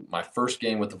was my first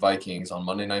game with the Vikings on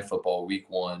Monday Night Football, Week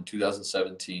 1,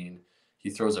 2017. He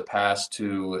throws a pass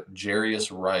to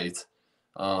Jarius Wright,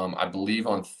 I believe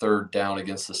on third down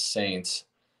against the Saints,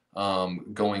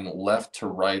 going left to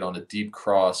right on a deep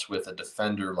cross with a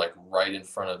defender like right in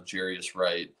front of Jarius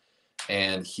Wright,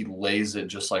 and he lays it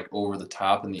just like over the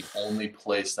top in the only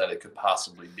place that it could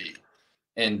possibly be.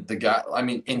 And the guy, I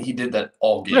mean, and he did that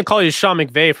all I'm gonna game. call you Sean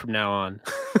McVay from now on.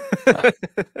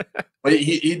 But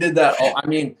he did that all. I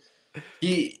mean,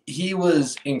 he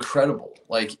was incredible.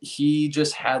 Like he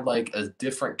just had like a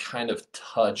different kind of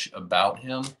touch about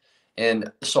him.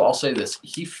 And so I'll say this,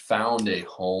 he found a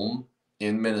home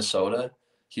in Minnesota.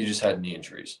 He just had knee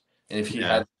injuries. And if he Yeah.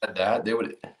 had had that, they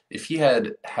would if he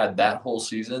had had that whole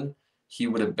season, he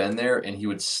would have been there and he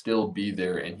would still be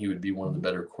there and he would be one of the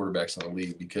better quarterbacks in the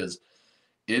league because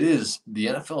it is the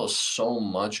NFL is so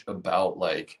much about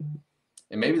like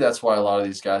and maybe that's why a lot of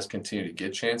these guys continue to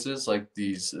get chances, like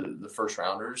these the first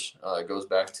rounders. It goes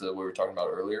back to what we were talking about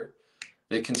earlier.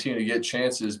 They continue to get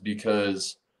chances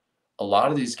because a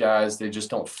lot of these guys they just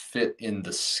don't fit in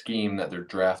the scheme that they're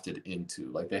drafted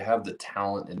into. Like they have the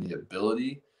talent and the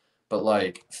ability, but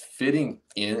like fitting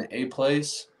in a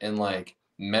place and like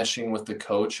meshing with the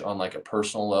coach on like a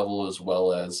personal level as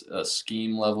well as a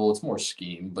scheme level. It's more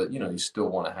scheme, but you know you still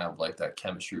want to have like that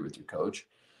chemistry with your coach.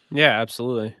 Yeah,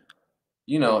 absolutely.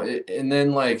 You know, and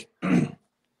then like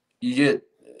you get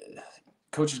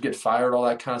coaches get fired, all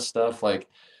that kind of stuff. Like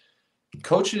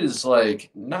coaches, like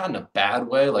not in a bad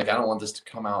way. Like I don't want this to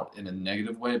come out in a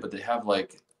negative way, but they have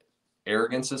like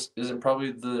arrogance isn't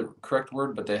probably the correct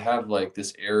word, but they have like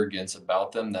this arrogance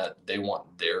about them that they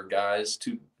want their guys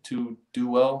to do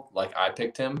well. Like I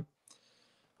picked him.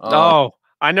 Um, Oh,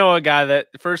 I know a guy that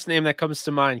the first name that comes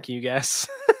to mind. Can you guess?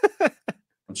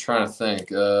 I'm trying to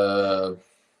think.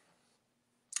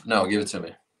 No, give it to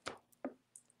me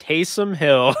Taysom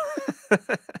Hill.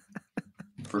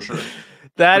 for sure.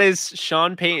 That is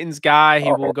Sean Payton's guy.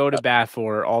 He will Oh, go to bat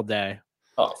for all day.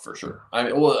 oh, for sure. I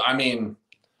mean, well, I mean,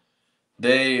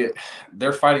 they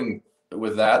they're fighting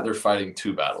with that. They're fighting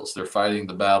 2 battles. They're fighting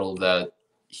the battle that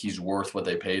he's worth what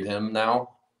they paid him now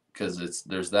because it's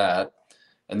there's that.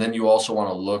 And then you also want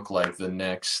to look like the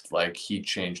next like he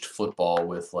changed football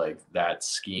with like that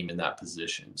scheme in that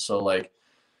position. So like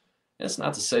it's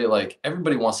not to say like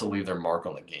everybody wants to leave their mark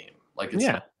on the game. Like it's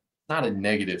Yeah. not a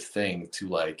negative thing to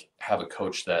like have a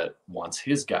coach that wants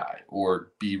his guy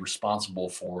or be responsible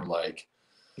for like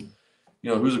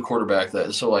who's a quarterback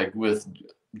that so like with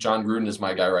John Gruden is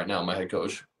my guy right now, my head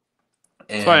coach.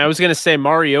 It's funny. And I was gonna say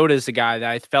Mariota is the guy that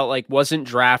I felt like wasn't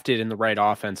drafted in the right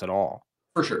offense at all.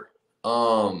 for sure.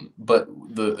 But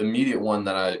the immediate one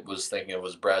that I was thinking of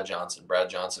was Brad Johnson. Brad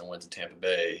Johnson went to Tampa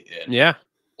Bay Yeah.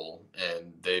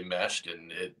 and they meshed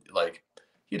and it like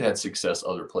he'd had success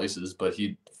other places, but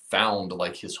he found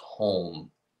like his home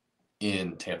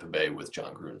in Tampa Bay with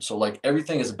John Gruden. So like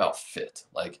everything is about fit.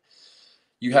 Like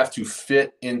you have to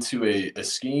fit into a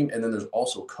scheme. And then there's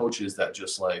also coaches that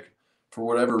just like, for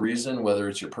whatever reason, whether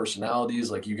it's your personalities,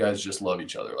 like you guys just love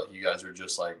each other. Like you guys are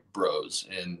just like bros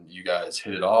and you guys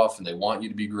hit it off and they want you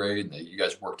to be great and you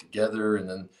guys work together. And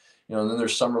then, and then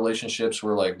there's some relationships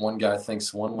where like one guy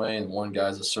thinks one way and one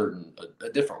guy's a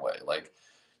different way. Like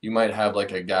you might have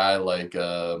like a guy like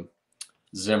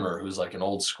Zimmer, who's like an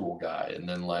old school guy. And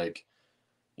then like,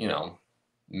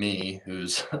 me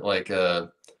who's like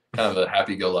a kind of a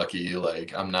happy-go-lucky,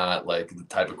 like I'm not like the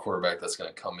type of quarterback that's going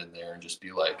to come in there and just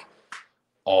be like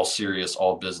all serious,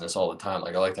 all business all the time.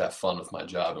 Like I like to have fun with my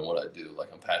job and what I do. Like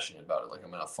I'm passionate about it. Like I'm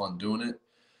gonna have fun doing it.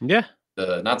 Yeah.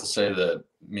 Not to say that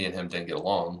me and him didn't get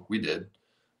along. We did,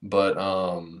 but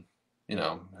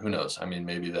who knows? I mean,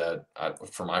 maybe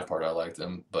for my part, I liked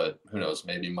him, but who knows?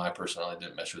 Maybe my personality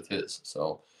didn't mesh with his.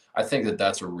 So I think that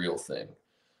that's a real thing.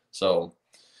 So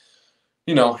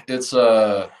it's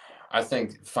I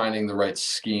think finding the right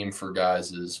scheme for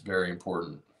guys is very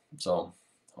important. So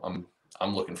I'm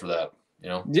I'm looking for that. You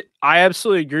know. I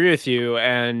absolutely agree with you,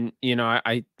 and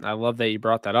I love that you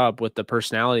brought that up with the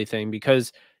personality thing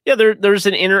because yeah, there's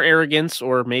an inner arrogance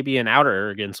or maybe an outer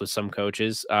arrogance with some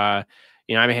coaches. I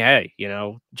mean, hey,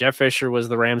 Jeff Fisher was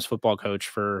the Rams football coach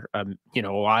for a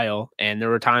while, and there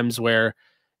were times where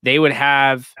they would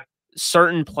have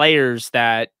certain players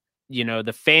that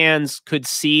the fans could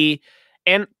see,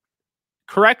 and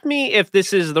correct me if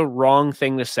this is the wrong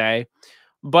thing to say,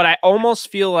 but I almost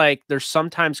feel like there's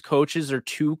sometimes coaches are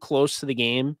too close to the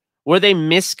game where they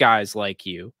miss guys like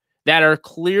you that are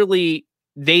clearly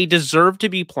they deserve to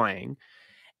be playing.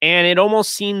 And it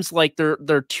almost seems like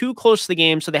they're too close to the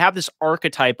game. So they have this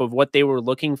archetype of what they were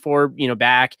looking for,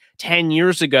 back 10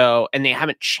 years ago, and they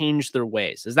haven't changed their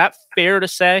ways. Is that fair to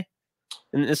say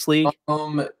in this league?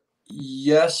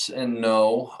 Yes and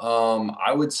no.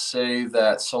 I would say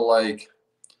that so like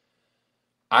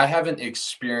I haven't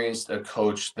experienced a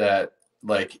coach that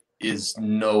like is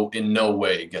in no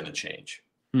way gonna change.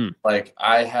 Hmm. Like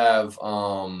I have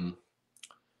and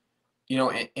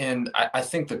I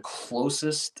think the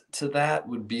closest to that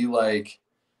would be like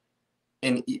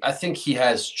and I think he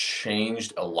has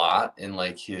changed a lot in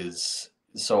like his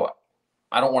so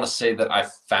I don't want to say that I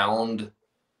found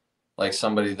like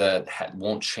somebody that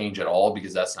won't change at all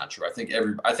because that's not true. I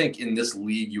think in this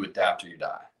league you adapt or you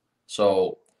die.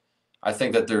 So I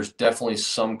think that there's definitely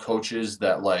some coaches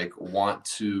that like want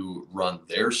to run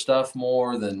their stuff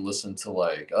more than listen to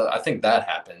like I think that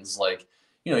happens. Like,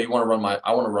 you want to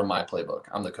I want to run my playbook.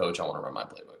 I'm the coach. I want to run my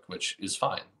playbook, which is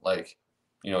fine. Like,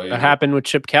 That happened with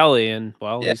Chip Kelly, and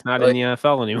well, yeah, he's not in like the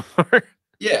NFL anymore.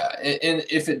 yeah, and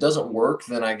if it doesn't work,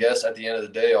 then I guess at the end of the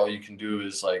day, all you can do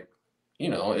is like,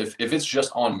 if it's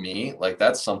just on me, like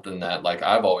that's something that like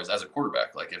I've always as a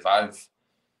quarterback, like if I've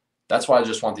that's why I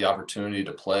just want the opportunity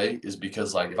to play is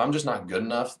because like if I'm just not good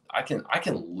enough, I can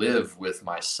live with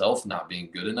myself not being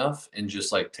good enough and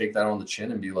just like take that on the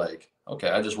chin and be like, okay,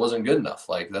 I just wasn't good enough.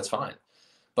 Like that's fine.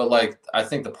 But like I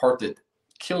think the part that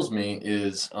kills me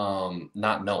is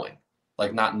not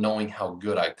knowing how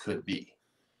good I could be.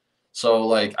 So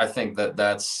like I think that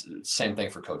that's same thing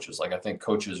for coaches. Like I think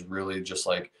coaches really just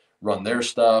like run their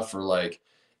stuff or like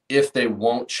if they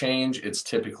won't change, it's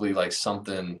typically like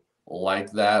something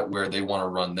like that where they want to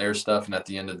run their stuff and at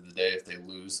the end of the day if they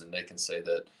lose then they can say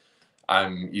that I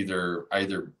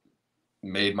either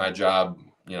made my job,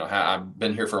 I've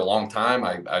been here for a long time,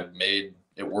 I've made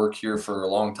it work here for a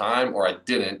long time or I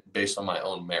didn't based on my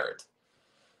own merit.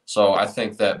 So I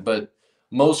think that but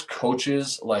most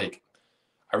coaches like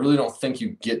I really don't think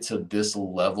you get to this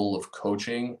level of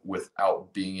coaching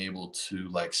without being able to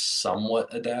like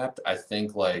somewhat adapt. I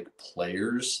think like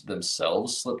players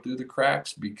themselves slip through the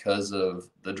cracks because of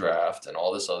the draft and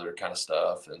all this other kind of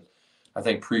stuff. And I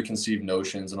think preconceived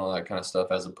notions and all that kind of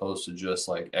stuff, as opposed to just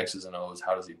like X's and O's,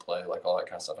 how does he play, like all that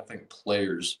kind of stuff. I think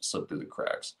players slip through the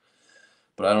cracks.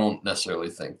 But I don't necessarily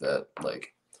think that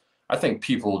like I think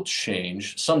people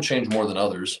change. Some change more than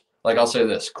others. Like I'll say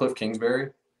this, Cliff Kingsbury,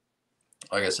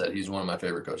 like I said, he's one of my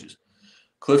favorite coaches.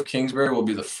 Cliff Kingsbury will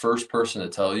be the first person to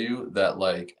tell you that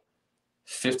like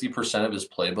 50% of his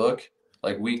playbook,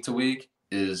 like week to week,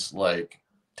 is like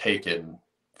taken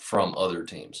from other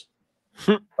teams.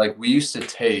 Like we used to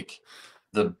take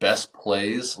the best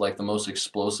plays, like the most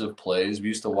explosive plays. We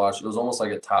used to watch, it was almost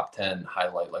like a top 10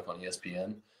 highlight, like on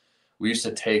ESPN. We used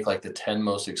to take like the 10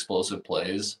 most explosive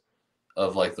plays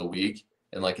of like the week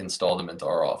and like install them into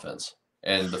our offense.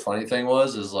 And the funny thing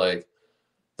is like,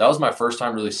 that was my first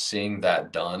time really seeing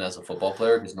that done as a football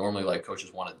player because normally like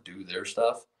coaches want to do their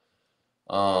stuff.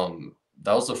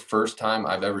 That was the first time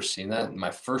I've ever seen that. In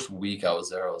my first week I was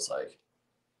there, I was like,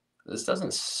 this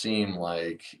doesn't seem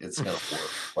like it's gonna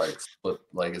work.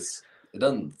 It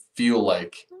doesn't feel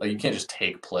like you can't just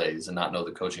take plays and not know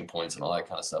the coaching points and all that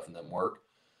kind of stuff and then work.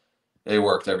 They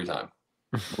worked every time.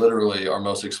 Literally our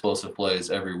most explosive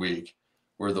plays every week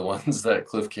were the ones that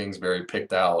Cliff Kingsbury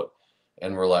picked out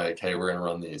and we're like, hey, we're gonna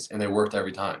run these, and they worked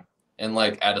every time. And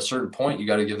like at a certain point, you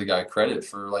got to give the guy credit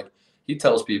for like he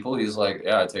tells people he's like,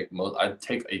 yeah, I take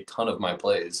a ton of my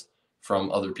plays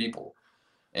from other people,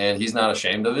 and he's not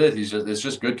ashamed of it. It's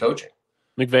just good coaching.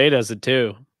 McVay does it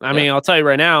too. I Yeah. mean, I'll tell you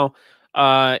right now,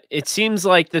 it seems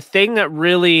like the thing that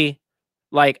really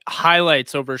like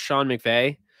highlights over Sean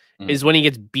McVay Mhm. is when he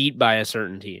gets beat by a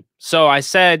certain team. So I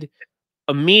said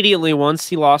immediately once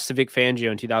he lost to Vic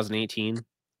Fangio in 2018,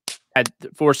 had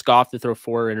forced Goff to throw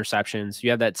 4 interceptions. You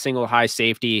have that single high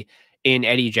safety in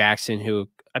Eddie Jackson, who,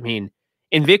 I mean,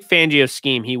 in Vic Fangio's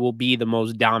scheme, he will be the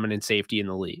most dominant safety in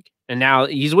the league. And now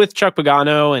he's with Chuck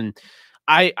Pagano, and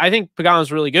I think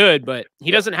Pagano's really good, but he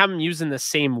Yeah. doesn't have him used in the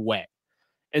same way.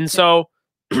 And so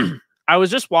I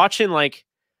was just watching like,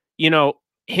 you know,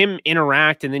 him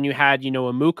interact, and then you had,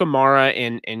 Amuka Mara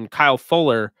and Kyle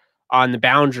Fuller on the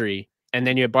boundary, and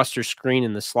then you had Buster Screen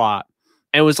in the slot.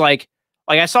 And it was like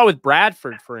I saw with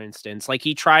Bradford, for instance, like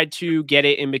he tried to get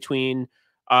it in between.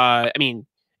 I mean,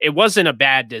 it wasn't a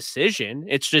bad decision.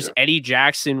 It's just Yeah. Eddie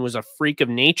Jackson was a freak of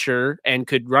nature and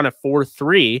could run a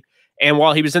 4-3. And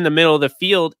while he was in the middle of the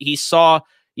field, he saw,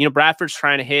 Bradford's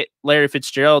trying to hit Larry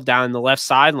Fitzgerald down the left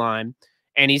sideline,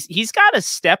 and he's got a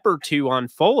step or two on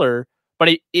Fuller, but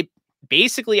it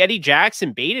basically Eddie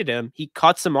Jackson baited him. He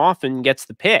cuts him off and gets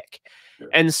the pick. Yeah.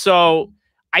 And so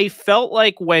I felt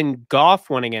like when Goff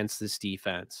went against this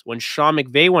defense, when Sean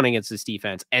McVay went against this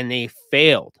defense, and they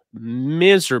failed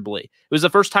miserably. It was the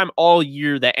first time all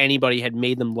year that anybody had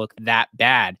made them look that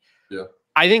bad. Yeah.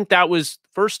 I think that was,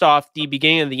 first off, the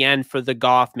beginning of the end for the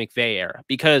Goff McVay era,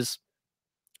 because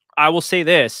I will say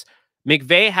this: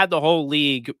 McVay had the whole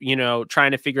league,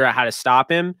 trying to figure out how to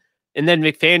stop him. And then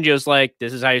McFangio's like,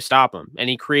 this is how you stop him. And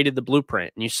he created the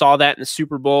blueprint. And you saw that in the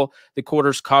Super Bowl, the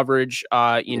quarters coverage,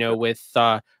 with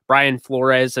Brian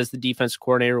Flores as the defensive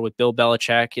coordinator with Bill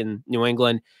Belichick in New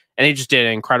England. And they just did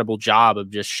an incredible job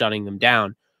of just shutting them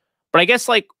down. But I guess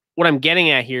like what I'm getting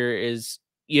at here is,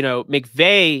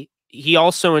 McVay, he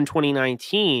also in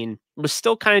 2019 was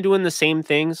still kind of doing the same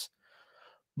things.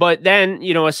 But then,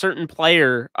 a certain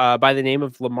player by the name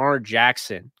of Lamar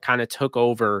Jackson kind of took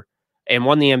over and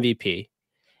won the MVP.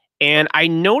 And I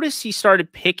noticed he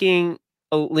started picking,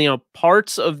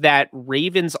 parts of that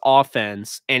Ravens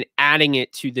offense and adding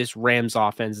it to this Rams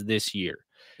offense this year.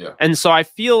 Yeah. And so I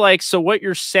feel like, so what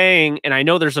you're saying, and I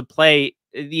know there's a play,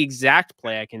 the exact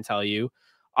play I can tell you,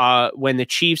 when the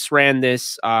Chiefs ran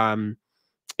this,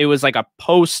 it was like a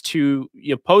post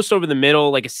post over the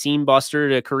middle, like a seam buster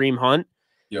to Kareem Hunt.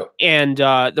 Yeah. And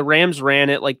the Rams ran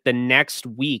it like the next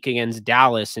week against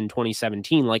Dallas in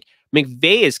 2017. Like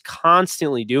McVay is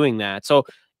constantly doing that. So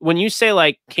when you say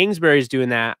like Kingsbury's doing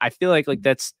that, I feel like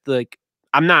that's like,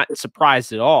 I'm not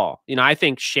surprised at all. I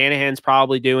think Shanahan's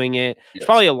probably doing it. There's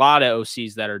probably a lot of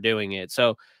OCs that are doing it.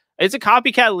 So it's a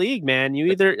copycat league, man. You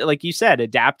either, like you said,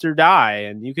 adapt or die.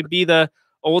 And you could be the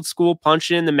old school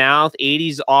punch in the mouth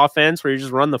 80s offense where you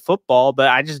just run the football, but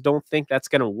I just don't think that's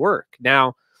going to work.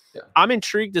 Now, yeah. I'm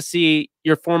intrigued to see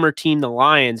your former team, the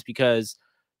Lions, because,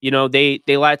 they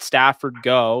let Stafford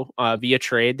go via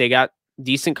trade. They got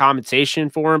decent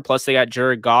compensation for him. Plus they got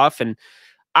Jared Goff. And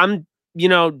I'm,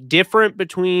 different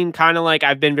between kind of like,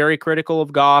 I've been very critical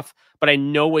of Goff, but I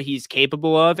know what he's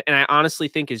capable of. And I honestly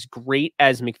think as great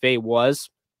as McVay was,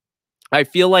 I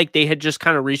feel like they had just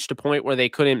kind of reached a point where they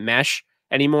couldn't mesh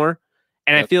anymore.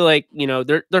 And I feel like,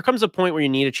 there comes a point where you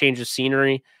need a change of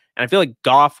scenery. And I feel like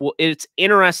Goff it's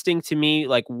interesting to me,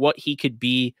 like what he could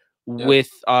be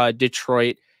with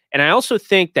Detroit. And I also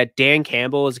think that Dan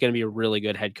Campbell is going to be a really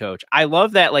good head coach. I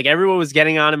love that. Like everyone was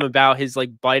getting on him about his like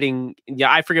biting. Yeah.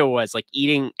 I forget what it was, like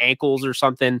eating ankles or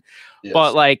something,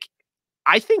 but like,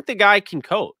 I think the guy can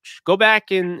coach. Go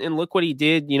back and look what he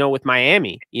did, with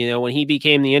Miami, when he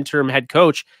became the interim head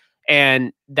coach.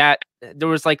 And that there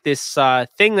was like this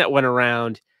thing that went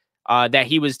around that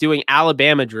he was doing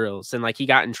Alabama drills and like he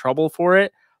got in trouble for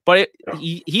it. But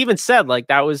he even said like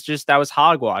that was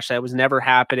hogwash. That was never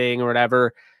happening or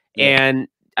whatever. Yeah. And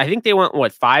I think they went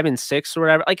 5-6 or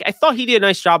whatever. Like I thought he did a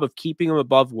nice job of keeping him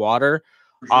above water.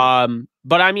 Sure.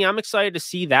 But I mean, I'm excited to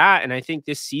see that. And I think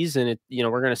this season,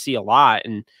 we're going to see a lot.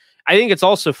 And I think it's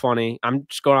also funny. I'm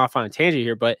just going off on a tangent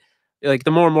here, but like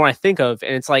the more and more I think of,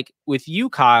 and it's like with you,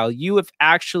 Kyle, you have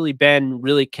actually been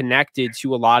really connected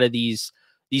to a lot of these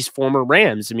former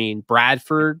Rams. I mean,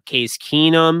 Bradford, Case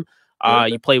Keenum,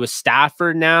 you play with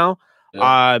Stafford now.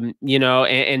 Yeah.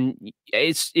 And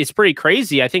it's pretty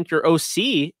crazy. I think your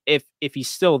OC, if he's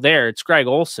still there, it's Greg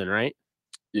Olson, right?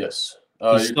 Yes.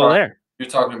 He's still there. You're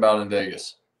talking about in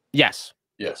Vegas. Yes.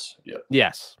 Yes. Yeah.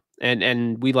 Yes.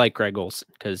 And we like Greg Olson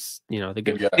because,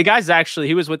 the guy's actually,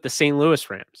 he was with the St. Louis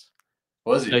Rams.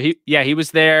 Was he? So he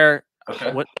was there.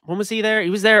 Okay. When was he there? He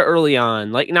was there early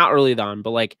on, like not early on, but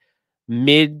like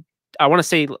I want to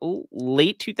say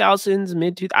late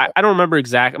 2000s, I don't remember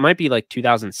exact. It might be like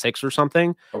 2006 or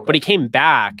something, but he came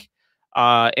back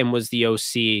and was the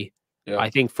OC, I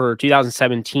think for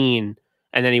 2017.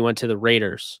 And then he went to the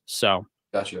Raiders. So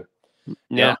Gotcha. Yeah,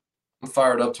 Yeah, I'm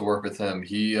fired up to work with him.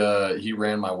 He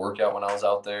ran my workout when I was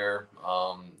out there.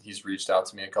 He's reached out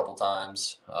to me a couple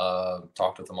times,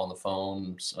 talked with him on the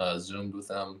phone, zoomed with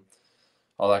him,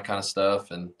 all that kind of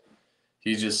stuff, and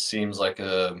he just seems like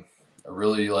a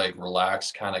really like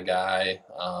relaxed kind of guy.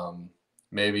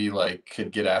 Maybe like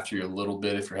could get after you a little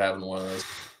bit if you're having one of those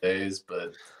days,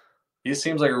 but he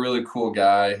seems like a really cool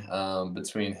guy.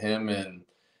 Between him and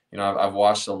I've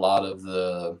watched a lot of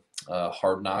the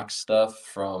Hard Knocks stuff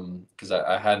from because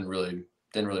I hadn't really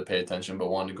didn't really pay attention, but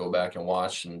wanted to go back and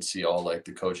watch and see all like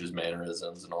the coaches'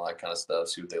 mannerisms and all that kind of stuff.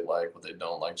 See what they like, what they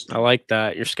don't like. Just I do like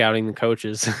that. You're scouting the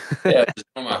coaches. yeah, just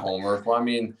doing my homework. Well, I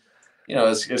mean,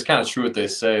 it's kind of true what they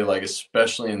say. Like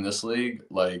especially in this league,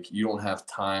 like you don't have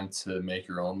time to make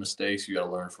your own mistakes. You got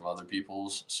to learn from other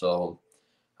people's. So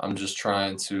I'm just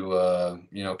trying to,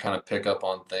 kind of pick up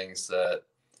on things that,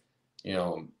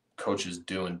 coaches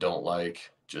do and don't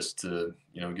like just to,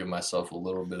 give myself a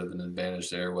little bit of an advantage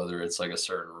there, whether it's like a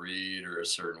certain read or a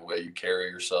certain way you carry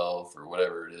yourself or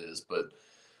whatever it is. But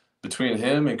between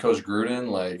him and Coach Gruden,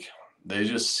 like they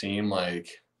just seem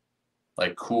like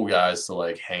cool guys to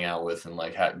like hang out with and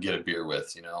like get a beer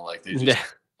with, like they just Yeah.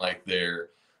 like they're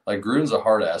like Gruden's a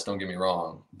hard ass, don't get me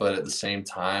wrong, but at the same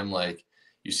time, like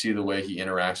you see the way he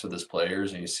interacts with his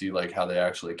players and you see like how they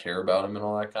actually care about him and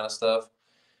all that kind of stuff.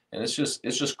 And it's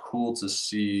just cool to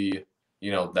see,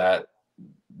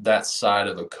 that side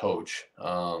of a coach,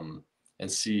 and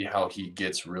see how he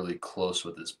gets really close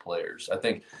with his players. I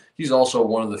think he's also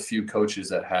one of the few coaches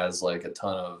that has like a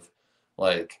ton of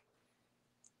like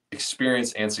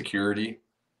experience and security.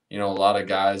 A lot of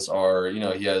guys are, he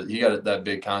got that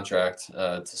big contract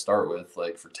to start with,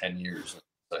 like for 10 years.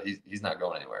 So he's not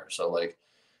going anywhere. So like,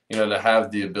 to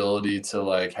have the ability to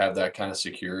like have that kind of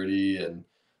security and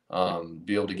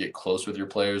be able to get close with your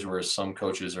players, whereas some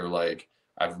coaches are like,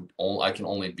 I can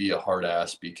only be a hard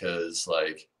ass because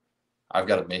like I've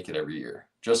got to make it every year,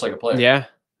 just like a player. Yeah,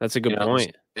 that's a good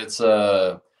point. It's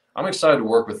I'm excited to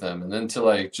work with them, and then to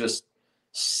like just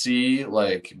see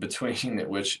like between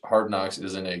which Hard Knocks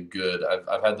isn't a good.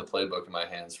 I've had the playbook in my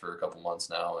hands for a couple months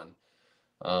now,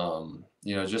 and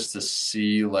just to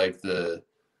see like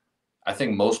I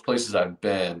think most places I've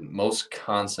been, most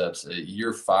concepts at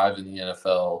year 5 in the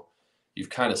NFL, you've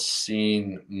kind of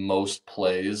seen most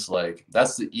plays. Like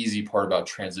that's the easy part about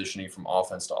transitioning from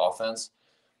offense to offense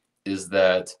is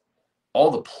that all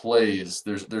the plays,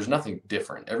 there's nothing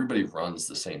different. Everybody runs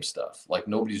the same stuff. Like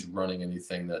nobody's running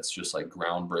anything that's just like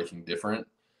groundbreaking different.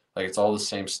 Like it's all the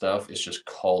same stuff. It's just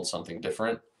called something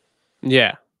different.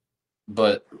 Yeah.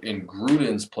 But in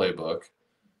Gruden's playbook,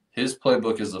 his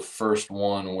playbook is the first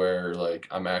one where like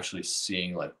I'm actually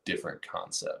seeing like different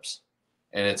concepts.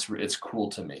 And it's cool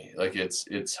to me. Like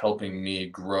it's helping me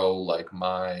grow like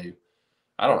I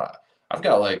don't know. I've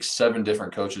got like 7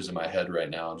 different coaches in my head right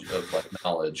now of like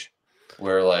knowledge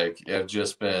where like have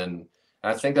just been.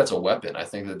 And I think that's a weapon. I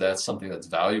think that that's something that's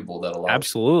valuable that a lot of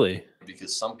Absolutely.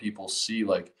 because some people see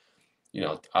like,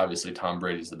 obviously Tom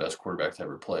Brady's the best quarterback to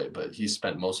ever play, but he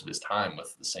spent most of his time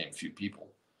with the same few people.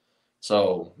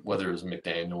 So whether it was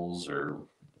McDaniels or,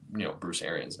 Bruce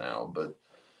Arians now, but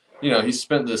he's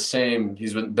spent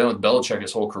he's been with Belichick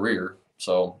his whole career.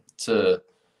 So to,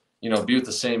 be with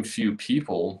the same few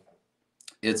people,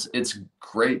 it's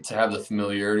great to have the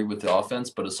familiarity with the offense,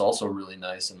 but it's also really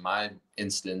nice in my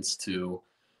instance to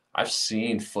I've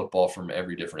seen football from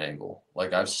every different angle.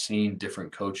 Like I've seen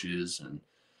different coaches and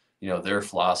their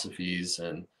philosophies,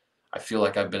 and I feel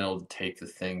like I've been able to take the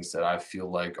things that I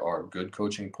feel like are good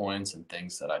coaching points and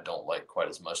things that I don't like quite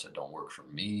as much that don't work for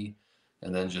me,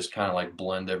 and then just kind of like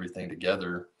blend everything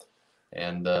together.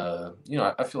 And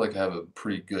I feel like I have a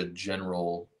pretty good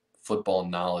general football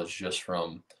knowledge just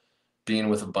from being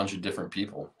with a bunch of different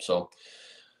people. So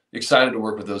excited to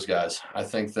work with those guys. I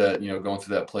think that, going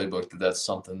through that playbook, that's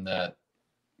something that,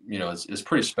 is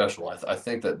pretty special. I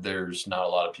think that there's not a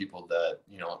lot of people that,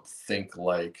 think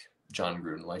like John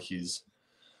Gruden. Like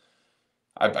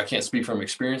I can't speak from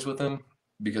experience with him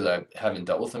because I haven't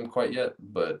dealt with him quite yet,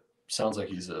 but sounds like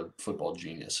he's a football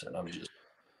genius. And I'm just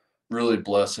really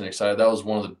blessed and excited. That was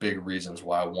one of the big reasons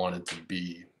why I wanted to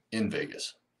be in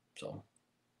Vegas. So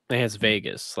It's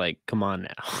Vegas. Like, come on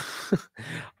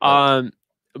now. yep.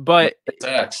 But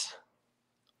Tax.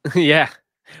 yeah.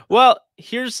 Well,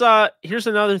 here's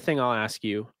another thing I'll ask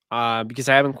you. Because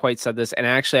I haven't quite said this, and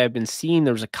actually I've been seeing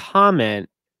there was a comment.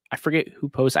 I forget who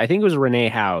posted. I think it was Renee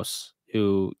House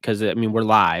who, because I mean we're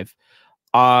live.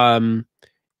 And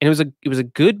it was a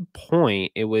good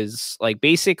point. It was like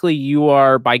basically you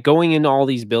are by going into all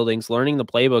these buildings, learning the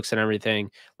playbooks and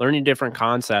everything, learning different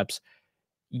concepts.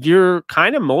 you're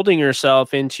kind of molding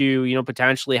yourself into,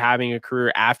 potentially having a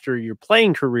career after your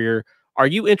playing career. Are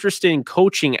you interested in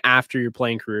coaching after your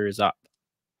playing career is up?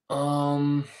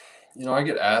 Um, I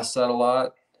get asked that a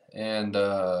lot, and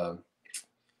I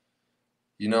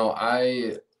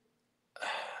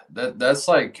that's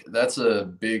a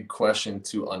big question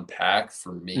to unpack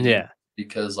for me Yeah.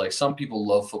 because like some people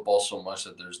love football so much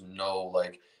that there's no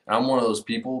like and I'm one of those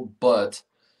people, but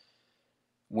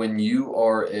when you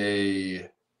are a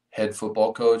head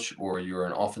football coach or you're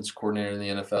an offense coordinator in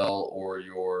the NFL or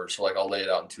I'll lay it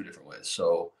out in two different ways.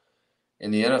 So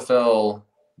in the NFL,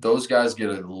 those guys get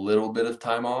a little bit of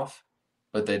time off,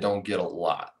 but they don't get a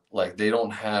lot. Like they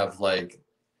don't have like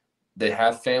they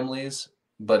have families,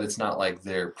 but it's not like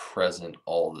they're present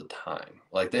all the time.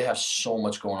 Like they have so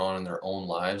much going on in their own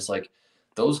lives. Like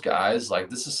those guys, like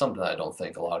this is something I don't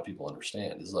think a lot of people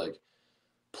understand is like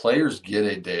players get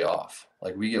a day off.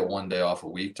 Like we get one day off a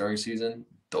week during season.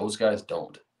 Those guys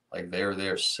don't. Like they're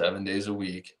there 7 days a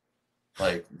week.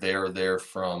 Like they're there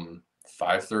from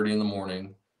 5:30 in the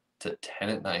morning to 10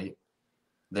 at night.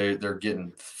 They're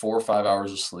getting 4 or 5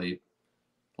 hours of sleep.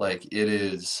 Like it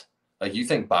is like you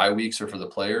think bye weeks are for the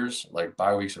players, like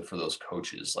bye weeks are for those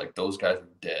coaches. Like those guys are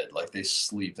dead. Like they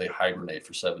sleep, they hibernate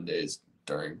for 7 days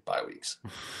during bye weeks.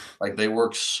 Like they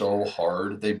work so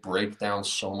hard, they break down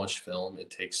so much film. It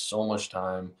takes so much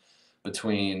time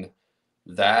between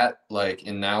that, like,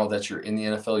 and now that you're in the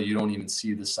NFL, you don't even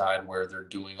see the side where they're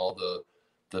doing all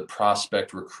the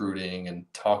prospect recruiting and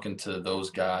talking to those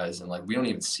guys, and like we don't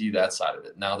even see that side of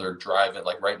it. Now they're driving,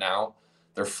 like right now,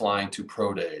 they're flying to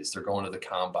pro days, they're going to the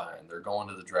combine, they're going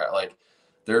to the draft, like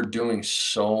they're doing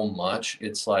so much.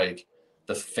 It's like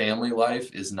the family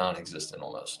life is non-existent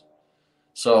almost.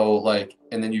 So like,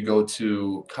 and then you go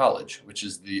to college, which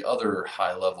is the other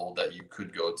high level that you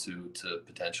could go to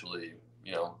potentially,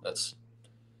 that's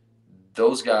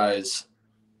those guys,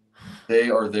 they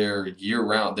are there year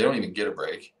round. They don't even get a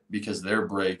break because their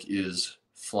break is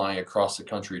flying across the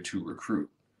country to recruit.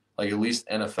 Like at least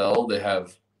NFL, they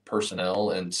have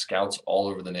personnel and scouts all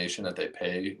over the nation that they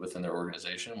pay within their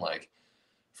organization. Like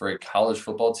for a college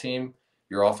football team,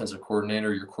 your offensive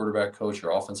coordinator, your quarterback coach,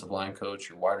 your offensive line coach,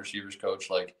 your wide receivers coach,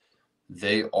 like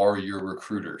they are your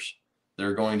recruiters.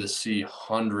 They're going to see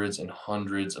hundreds and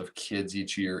hundreds of kids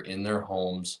each year in their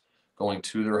homes, going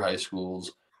to their high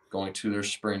schools, going to their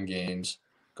spring games,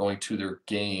 going to their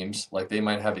games. Like they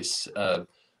might have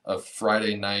a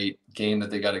Friday night game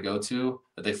that they got to go to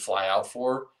that they fly out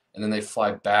for, and then they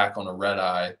fly back on a red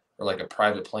eye or like a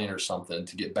private plane or something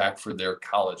to get back for their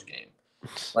college game.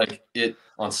 Like it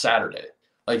on Saturday.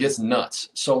 Like it's nuts.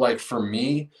 So like for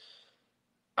me,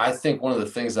 I think one of the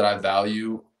things that I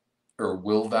value or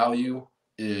will value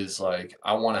is like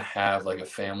I want to have like a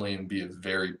family and be a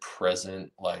very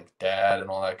present like dad and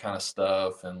all that kind of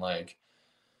stuff. And like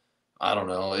I don't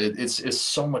know, it's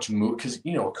so much move because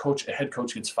a head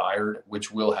coach gets fired,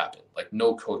 which will happen. Like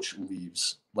no coach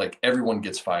leaves. Like everyone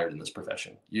gets fired in this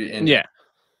profession. You and Yeah.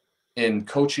 in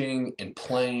coaching and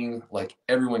playing, like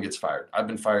everyone gets fired. I've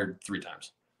been fired 3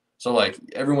 times. So like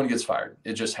everyone gets fired.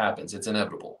 It just happens. It's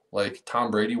inevitable. Like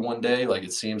Tom Brady one day, like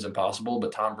it seems impossible,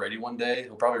 but Tom Brady one day,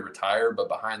 he'll probably retire, but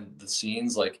behind the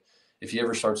scenes, like if he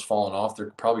ever starts falling off, they're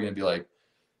probably going to be like,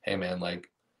 "Hey man, like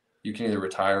you can either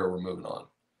retire or we're moving on."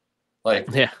 Like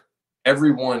Yeah.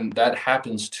 everyone, that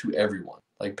happens to everyone.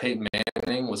 Like Peyton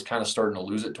Manning was kind of starting to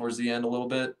lose it towards the end a little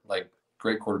bit. Like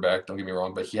great quarterback, don't get me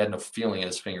wrong, but he had no feeling in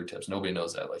his fingertips. Nobody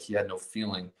knows that. Like he had no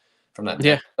feeling from that neck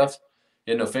Yeah. stuff.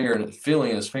 He had no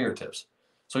feeling in his fingertips.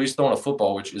 So he's throwing a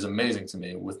football, which is amazing to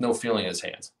me, with no feeling in his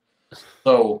hands.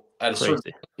 So at a certain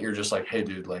Crazy. point, you're just like, hey,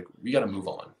 dude, like we got to move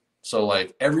on. So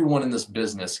like everyone in this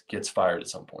business gets fired at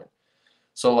some point.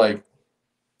 So like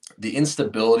the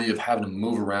instability of having to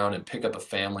move around and pick up a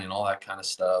family and all that kind of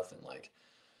stuff, and like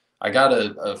I got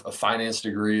a finance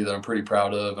degree that I'm pretty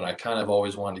proud of, and I kind of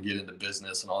always wanted to get into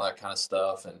business and all that kind of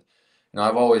stuff. And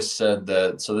I've always said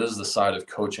that. So this is the side of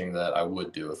coaching that I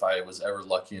would do if I was ever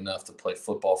lucky enough to play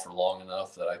football for long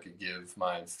enough that I could give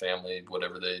my family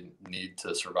whatever they need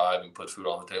to survive and put food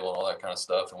on the table and all that kind of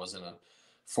stuff, and was in a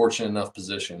fortunate enough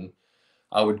position.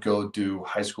 I would go do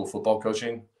high school football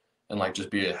coaching and like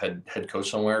just be a head coach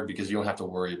somewhere because you don't have to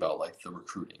worry about like the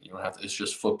recruiting. You don't have to. It's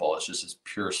just football. It's just its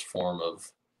purest form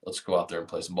of let's go out there and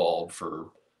play some ball for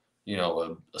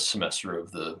a semester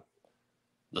of the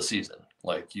season.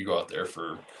 Like you go out there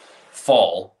for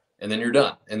fall and then you're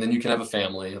done, and then you can have a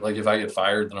family. Like if I get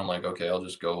fired, then I'm like, okay, I'll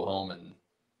just go home and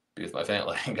be with my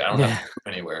family. Like I don't have to Yeah.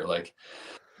 go anywhere. Like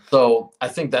so, I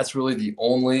think that's really the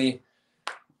only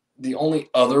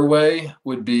other way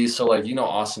would be so like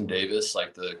Austin Davis,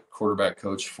 like the quarterback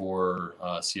coach for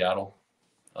Seattle.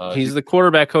 He He's the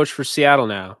quarterback coach for Seattle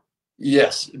now.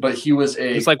 yes, but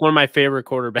He's like one of my favorite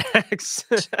quarterbacks.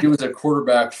 he was a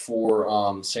quarterback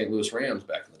for St. Louis Rams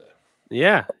back in the day.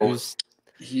 Yeah, it So was.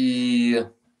 he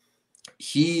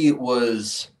he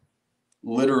was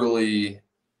literally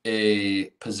a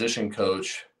position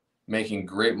coach making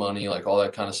great money, like all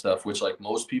that kind of stuff, which like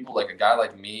most people, like a guy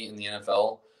like me in the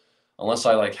NFL, unless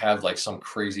I like have like some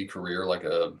crazy career, like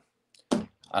a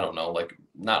I don't know, like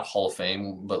not Hall of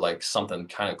Fame, but like something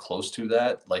kind of close to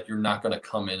that, like you're not going to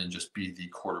come in and just be the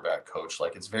quarterback coach.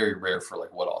 Like it's very rare for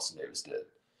like what Austin Davis did.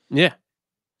 Yeah,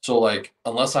 So like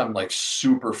unless I'm like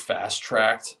super fast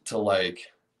tracked to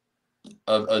like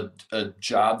a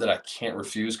job that I can't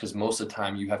refuse, because most of the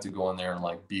time you have to go in there and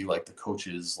like be like the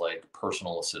coach's like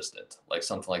personal assistant, like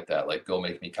something like that, like go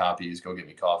make me copies, go get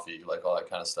me coffee, like all that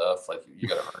kind of stuff. Like you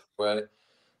got to earn your way.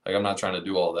 Like I'm not trying to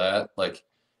do all that. Like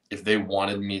if they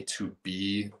wanted me to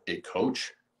be a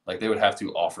coach, like they would have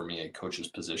to offer me a coach's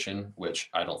position, which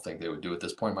I don't think they would do at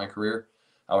this point in my career.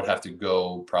 I would have to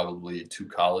go probably to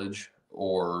college,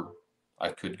 or I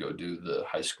could go do the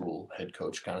high school head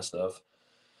coach kind of stuff.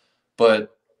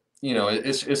 But you know,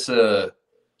 it's a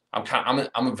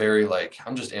I'm a very like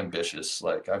I'm just ambitious.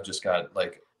 Like I've just got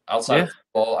like outside yeah, of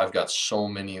football, I've got so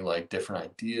many like different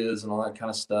ideas and all that kind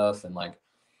of stuff, and like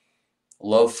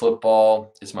love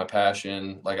football. It's my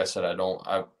passion. Like I said,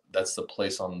 I that's the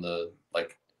place on the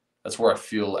like that's where I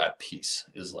feel at peace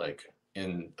is like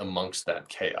in amongst that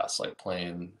chaos, like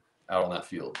playing out on that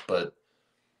field. But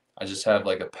I just have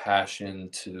like a passion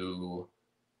to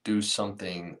do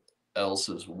something else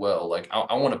as well. Like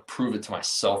I want to prove it to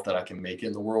myself that I can make it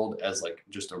in the world as like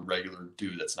just a regular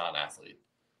dude that's not an athlete.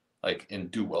 Like and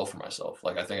do well for myself.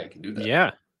 Like I think I can do that.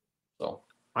 yeah. So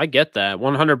I get that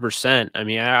 100%. I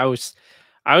mean, I always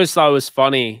thought it was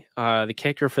funny. The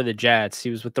kicker for the Jets, he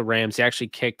was with the Rams. He actually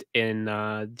kicked in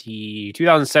the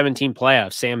 2017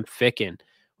 playoffs. Sam Ficken,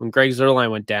 when Greg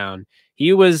Zerline went down,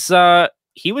 he was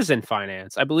in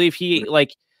finance. I believe he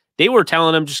like they were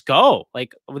telling him just go,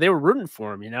 like they were rooting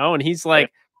for him, and he's yeah,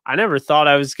 like, I never thought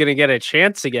I was gonna get a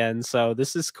chance again, so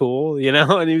this is cool.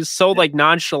 And he was so yeah, like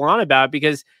nonchalant about it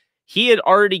because he had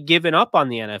already given up on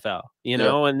the NFL,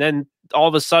 yeah, and then all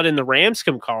of a sudden the Rams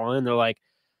come calling and they're like,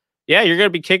 yeah, you're going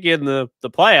to be kicking the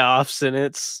playoffs.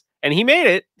 And he made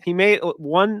it. He made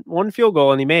one field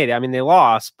goal and he made it. I mean, they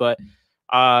lost, but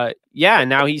yeah,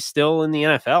 now he's still in the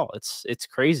NFL. It's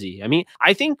crazy. I mean,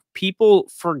 I think people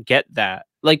forget that.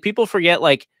 Like people forget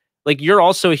like you're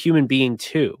also a human being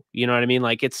too. You know what I mean?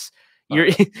 Like it's you're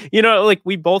 100%. like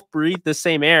we both breathe the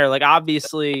same air. Like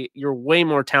obviously you're way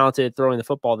more talented at throwing the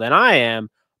football than I am,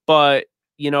 but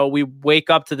we wake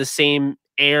up to the same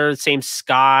air, same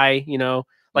sky,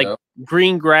 like Yeah,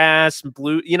 green grass,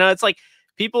 blue, it's like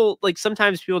people like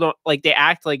sometimes people don't like they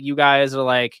act like you guys are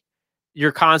like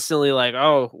you're constantly like,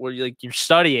 oh, well, you're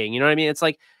studying, you know what I mean? It's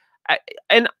like I,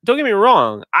 and don't get me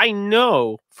wrong, I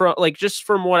know from like just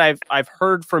from what I've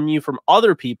heard from you from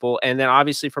other people and then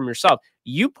obviously from yourself,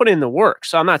 you put in the work.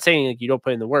 So I'm not saying like you don't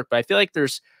put in the work, but I feel like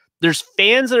there's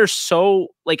fans that are so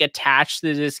like attached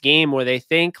to this game where they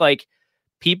think like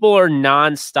people are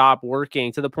nonstop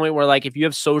working to the point where like if you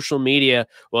have social media,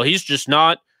 well, he's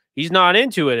not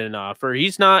into it enough, or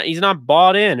he's not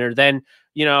bought in, or then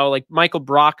like Michael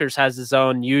Brockers has his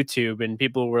own YouTube and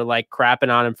people were like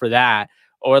crapping on him for that,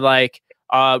 or like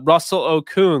Russell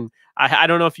Okung. I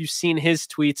don't know if you've seen his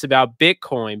tweets about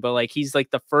Bitcoin, but like he's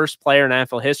like the first player in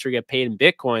NFL history to get paid in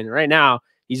Bitcoin. Right now,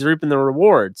 he's reaping the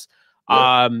rewards.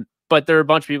 yeah, But there are a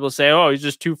bunch of people say, "Oh, he's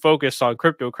just too focused on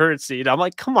cryptocurrency." And I'm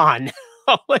like, "Come on,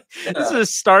 like, this is yeah. a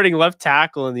starting left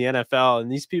tackle in the NFL,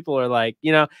 and these people are like,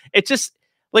 it's just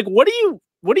like, what do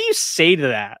you say to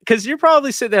that? Because you're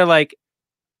probably sitting there like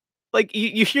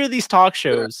you hear these talk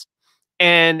Yeah. shows,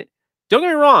 and don't get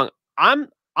me wrong, I'm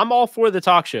all for the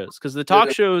talk shows because the talk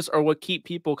Yeah. shows are what keep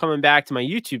people coming back to my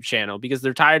YouTube channel because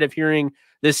they're tired of hearing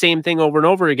the same thing over and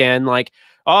over again. Like,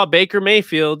 oh, Baker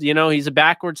Mayfield, he's a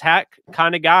backwards hat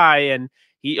kind of guy, and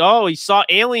he saw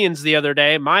aliens the other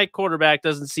day. My quarterback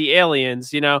doesn't see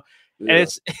aliens. And Yeah.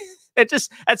 it's it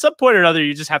just at some point or another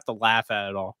you just have to laugh at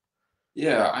it all.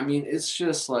 Yeah, I mean, it's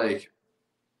just like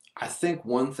I think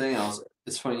one thing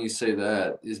it's funny you say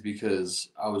that is because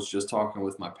I was just talking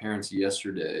with my parents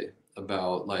yesterday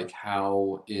about like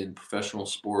how in professional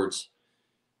sports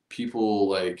people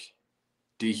like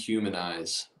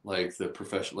dehumanize like the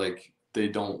profession like they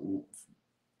don't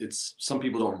it's some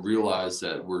people don't realize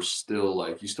that we're still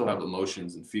like you still have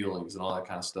emotions and feelings and all that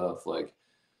kind of stuff like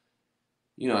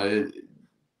it,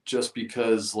 just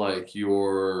because like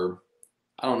you're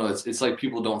I don't know. It's like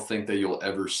people don't think that you'll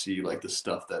ever see like the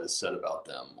stuff that is said about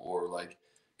them, or like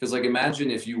Because like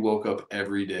imagine if you woke up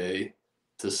every day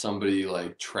to somebody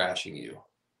like trashing you.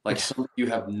 Like somebody you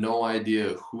have no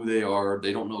idea who they are,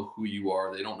 they don't know who you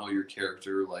are, they don't know your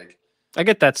character, like I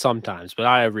get that sometimes, but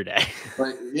not every day.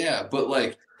 yeah, but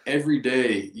like every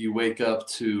day you wake up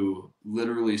to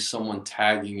literally someone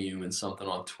tagging you in something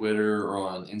on Twitter or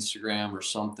on Instagram or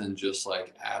something, just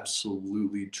like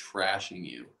absolutely trashing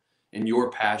you and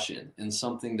your passion and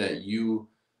something that you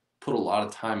put a lot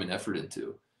of time and effort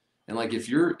into. And like if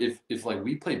like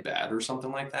we play bad or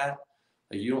something like that,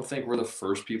 like you don't think we're the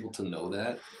first people to know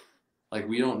that? Like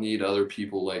we don't need other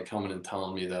people like coming and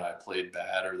telling me that I played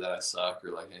bad or that I suck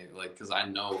or like anything. Like because I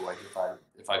know like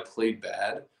if I played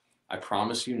bad, I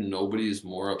promise you nobody is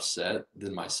more upset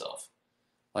than myself.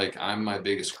 Like I'm my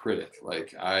biggest critic.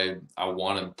 Like I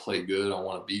want to play good. I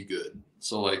want to be good.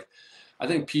 So like I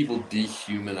think people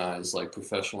dehumanize like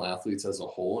professional athletes as a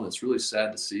whole, and it's really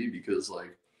sad to see because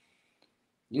like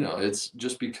it's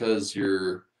just because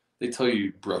they tell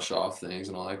you brush off things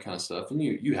and all that kind of stuff, and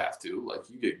you have to like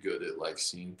you get good at like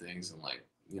seeing things and like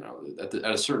at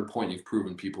a certain point you've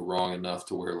proven people wrong enough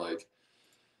to where like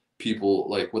people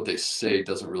like what they say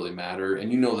doesn't really matter,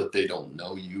 and you know that they don't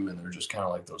know you and they're just kind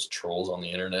of like those trolls on the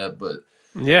internet. But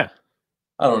Yeah.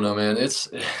 I don't know, man. It's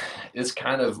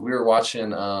kind of we're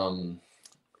watching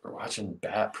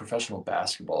professional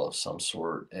basketball of some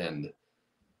sort, and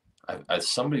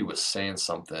somebody was saying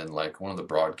something like one of the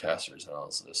broadcasters, and I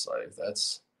was just like,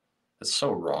 that's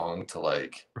so wrong to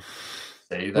like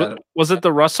say that. Was it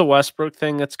the Russell Westbrook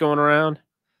thing that's going around?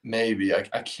 Maybe I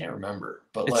can't remember,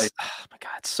 but like, It's oh my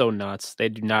god, it's so nuts. They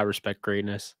do not respect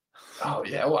greatness. oh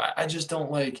yeah, well, I just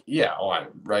don't like, yeah, oh,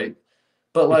 right,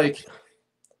 but like,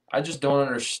 I just don't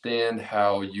understand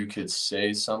how you could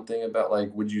say something about like,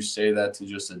 would you say that to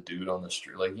just a dude on the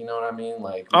street? Like, you know what I mean?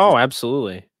 Like, Oh,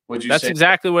 absolutely. would you That's say,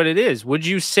 exactly what it is. Would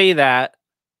you say that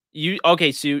you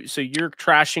okay, so you're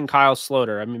trashing Kyle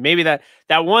Sloter. I mean, maybe that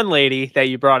one lady that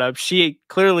you brought up, she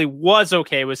clearly was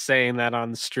okay with saying that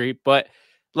on the street, but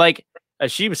like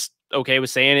she was okay with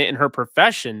saying it in her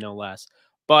profession, no less.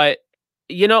 But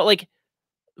like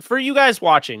for you guys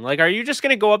watching, like, are you just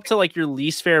gonna go up to like your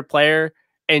least favorite player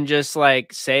and just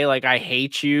like say like I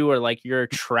hate you or like you're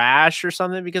trash or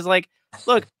something? Because like,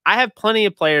 look, I have plenty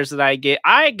of players that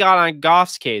I got on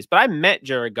Goff's case, but I met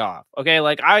Jared Goff. Okay,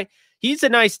 like he's a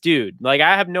nice dude. Like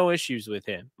I have no issues with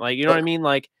him. Like you know what I but mean?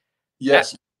 Like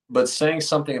yes, but saying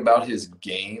something about his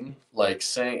game, like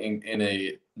saying in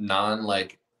a non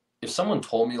like, if someone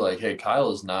told me like, hey,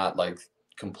 Kyle is not like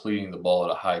completing the ball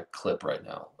at a high clip right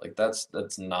now, like that's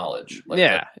knowledge, like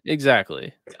that yeah,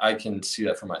 exactly. I can see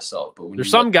that for myself. But when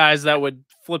There's you like, some guys that would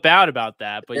flip out about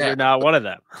that, but yeah, you're not one of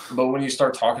them. but when you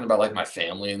start talking about like my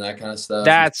family and that kind of stuff, and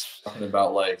That's talking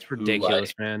about like it's who I am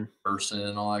ridiculous, man. person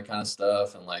and all that kind of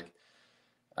stuff, and like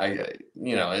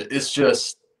it's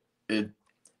just it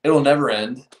it'll never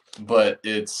end, but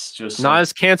it's just Not something.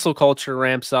 as cancel culture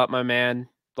ramps up, my man.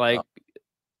 Like,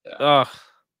 Yeah, ugh,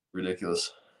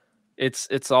 ridiculous.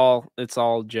 it's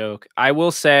all joke. I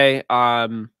will say, I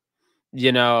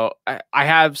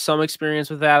have some experience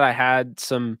with that. I had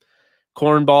some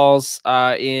cornballs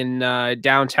in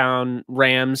downtown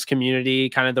Rams community,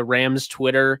 kind of the Rams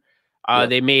Twitter. Yeah.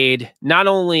 They made not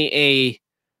only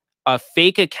a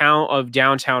fake account of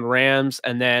Downtown Rams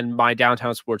and then my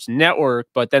Downtown Sports Network,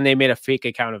 but then they made a fake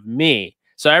account of me.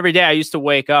 So every day I used to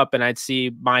wake up and I'd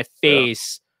see my Yeah.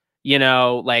 face,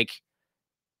 like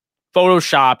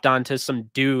photoshopped onto some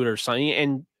dude or something.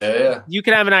 And Yeah. you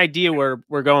can have an idea where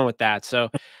we're going with that. So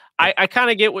I kind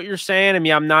of get what you're saying. I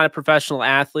mean, I'm not a professional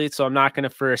athlete, so I'm not going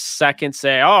to for a second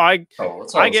say, oh, Oh,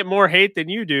 it's I all get more hate than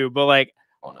you do. But like,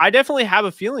 on it. I definitely have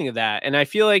a feeling of that. And I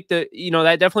feel like that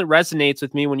definitely resonates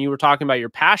with me when you were talking about your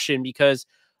passion, because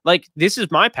like, this is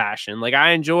my passion. Like,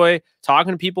 I enjoy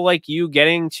talking to people like you,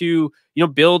 getting to,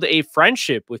 build a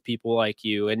friendship with people like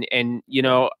you. And,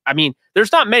 I mean,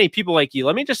 there's not many people like you.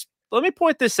 Let me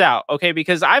point this out. Okay.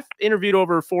 Because I've interviewed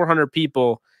over 400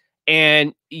 people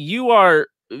and you are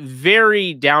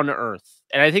very down to earth.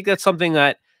 And I think that's something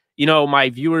that, my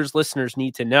viewers, listeners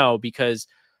need to know, because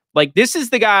like, this is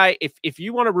the guy, if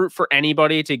you want to root for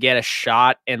anybody to get a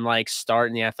shot and like start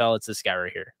in the NFL, it's this guy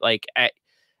right here. Like,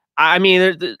 I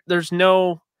mean, there's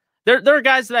no, there are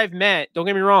guys that I've met. Don't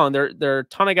get me wrong. There are a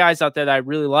ton of guys out there that I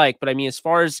really like, but I mean, as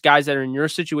far as guys that are in your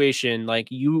situation, like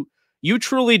you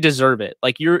truly deserve it.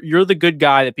 Like you're the good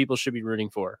guy that people should be rooting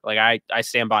for. Like I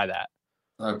stand by that.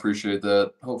 I appreciate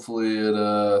that. Hopefully it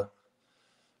I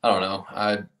don't know.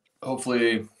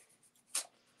 Hopefully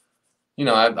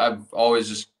I've always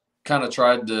just kind of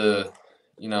tried to,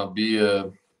 be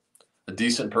a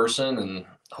decent person and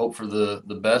hope for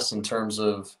the best in terms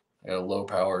of I got a low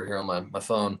power here on my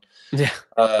phone. Yeah.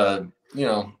 Uh, you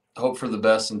know, hope for the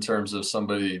best in terms of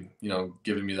somebody,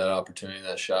 giving me that opportunity,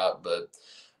 that shot. But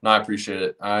no, I appreciate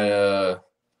it. I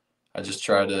just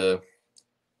try to,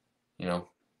 you know,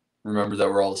 remember that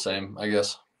we're all the same, I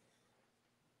guess.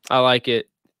 I like it.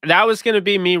 That was going to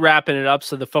be me wrapping it up.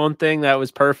 So the phone thing, that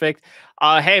was perfect.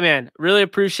 Hey man, really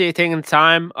appreciate taking the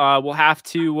time. We'll have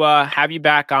to have you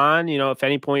back on, if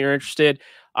any point you're interested,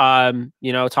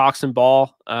 talk some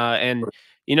ball. And,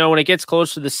 when it gets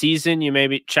close to the season, you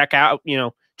maybe check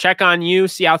on you,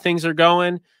 see how things are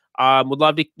going. Would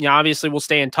love to, obviously we'll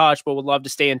stay in touch, but would love to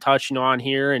stay in touch, on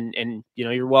here and,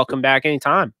 you're welcome back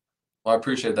anytime. Well, I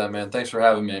appreciate that, man. Thanks for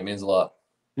having me. It means a lot.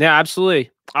 Yeah, absolutely.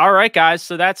 All right, guys.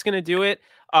 So that's going to do it.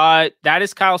 That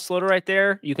is Kyle Sloter right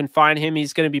there. You can find him.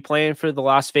 He's going to be playing for the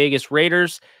Las Vegas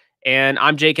Raiders. And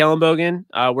I'm Jake Ellenbogen.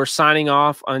 We're signing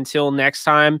off until next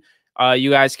time. You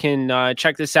guys can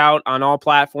check this out on all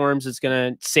platforms. It's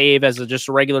going to save as just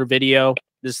a regular video.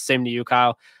 This is the same to you,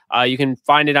 Kyle. You can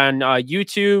find it on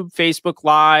YouTube, Facebook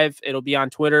Live. It'll be on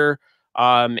Twitter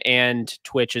and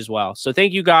Twitch as well. So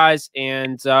thank you guys,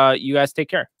 and you guys take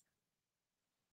care.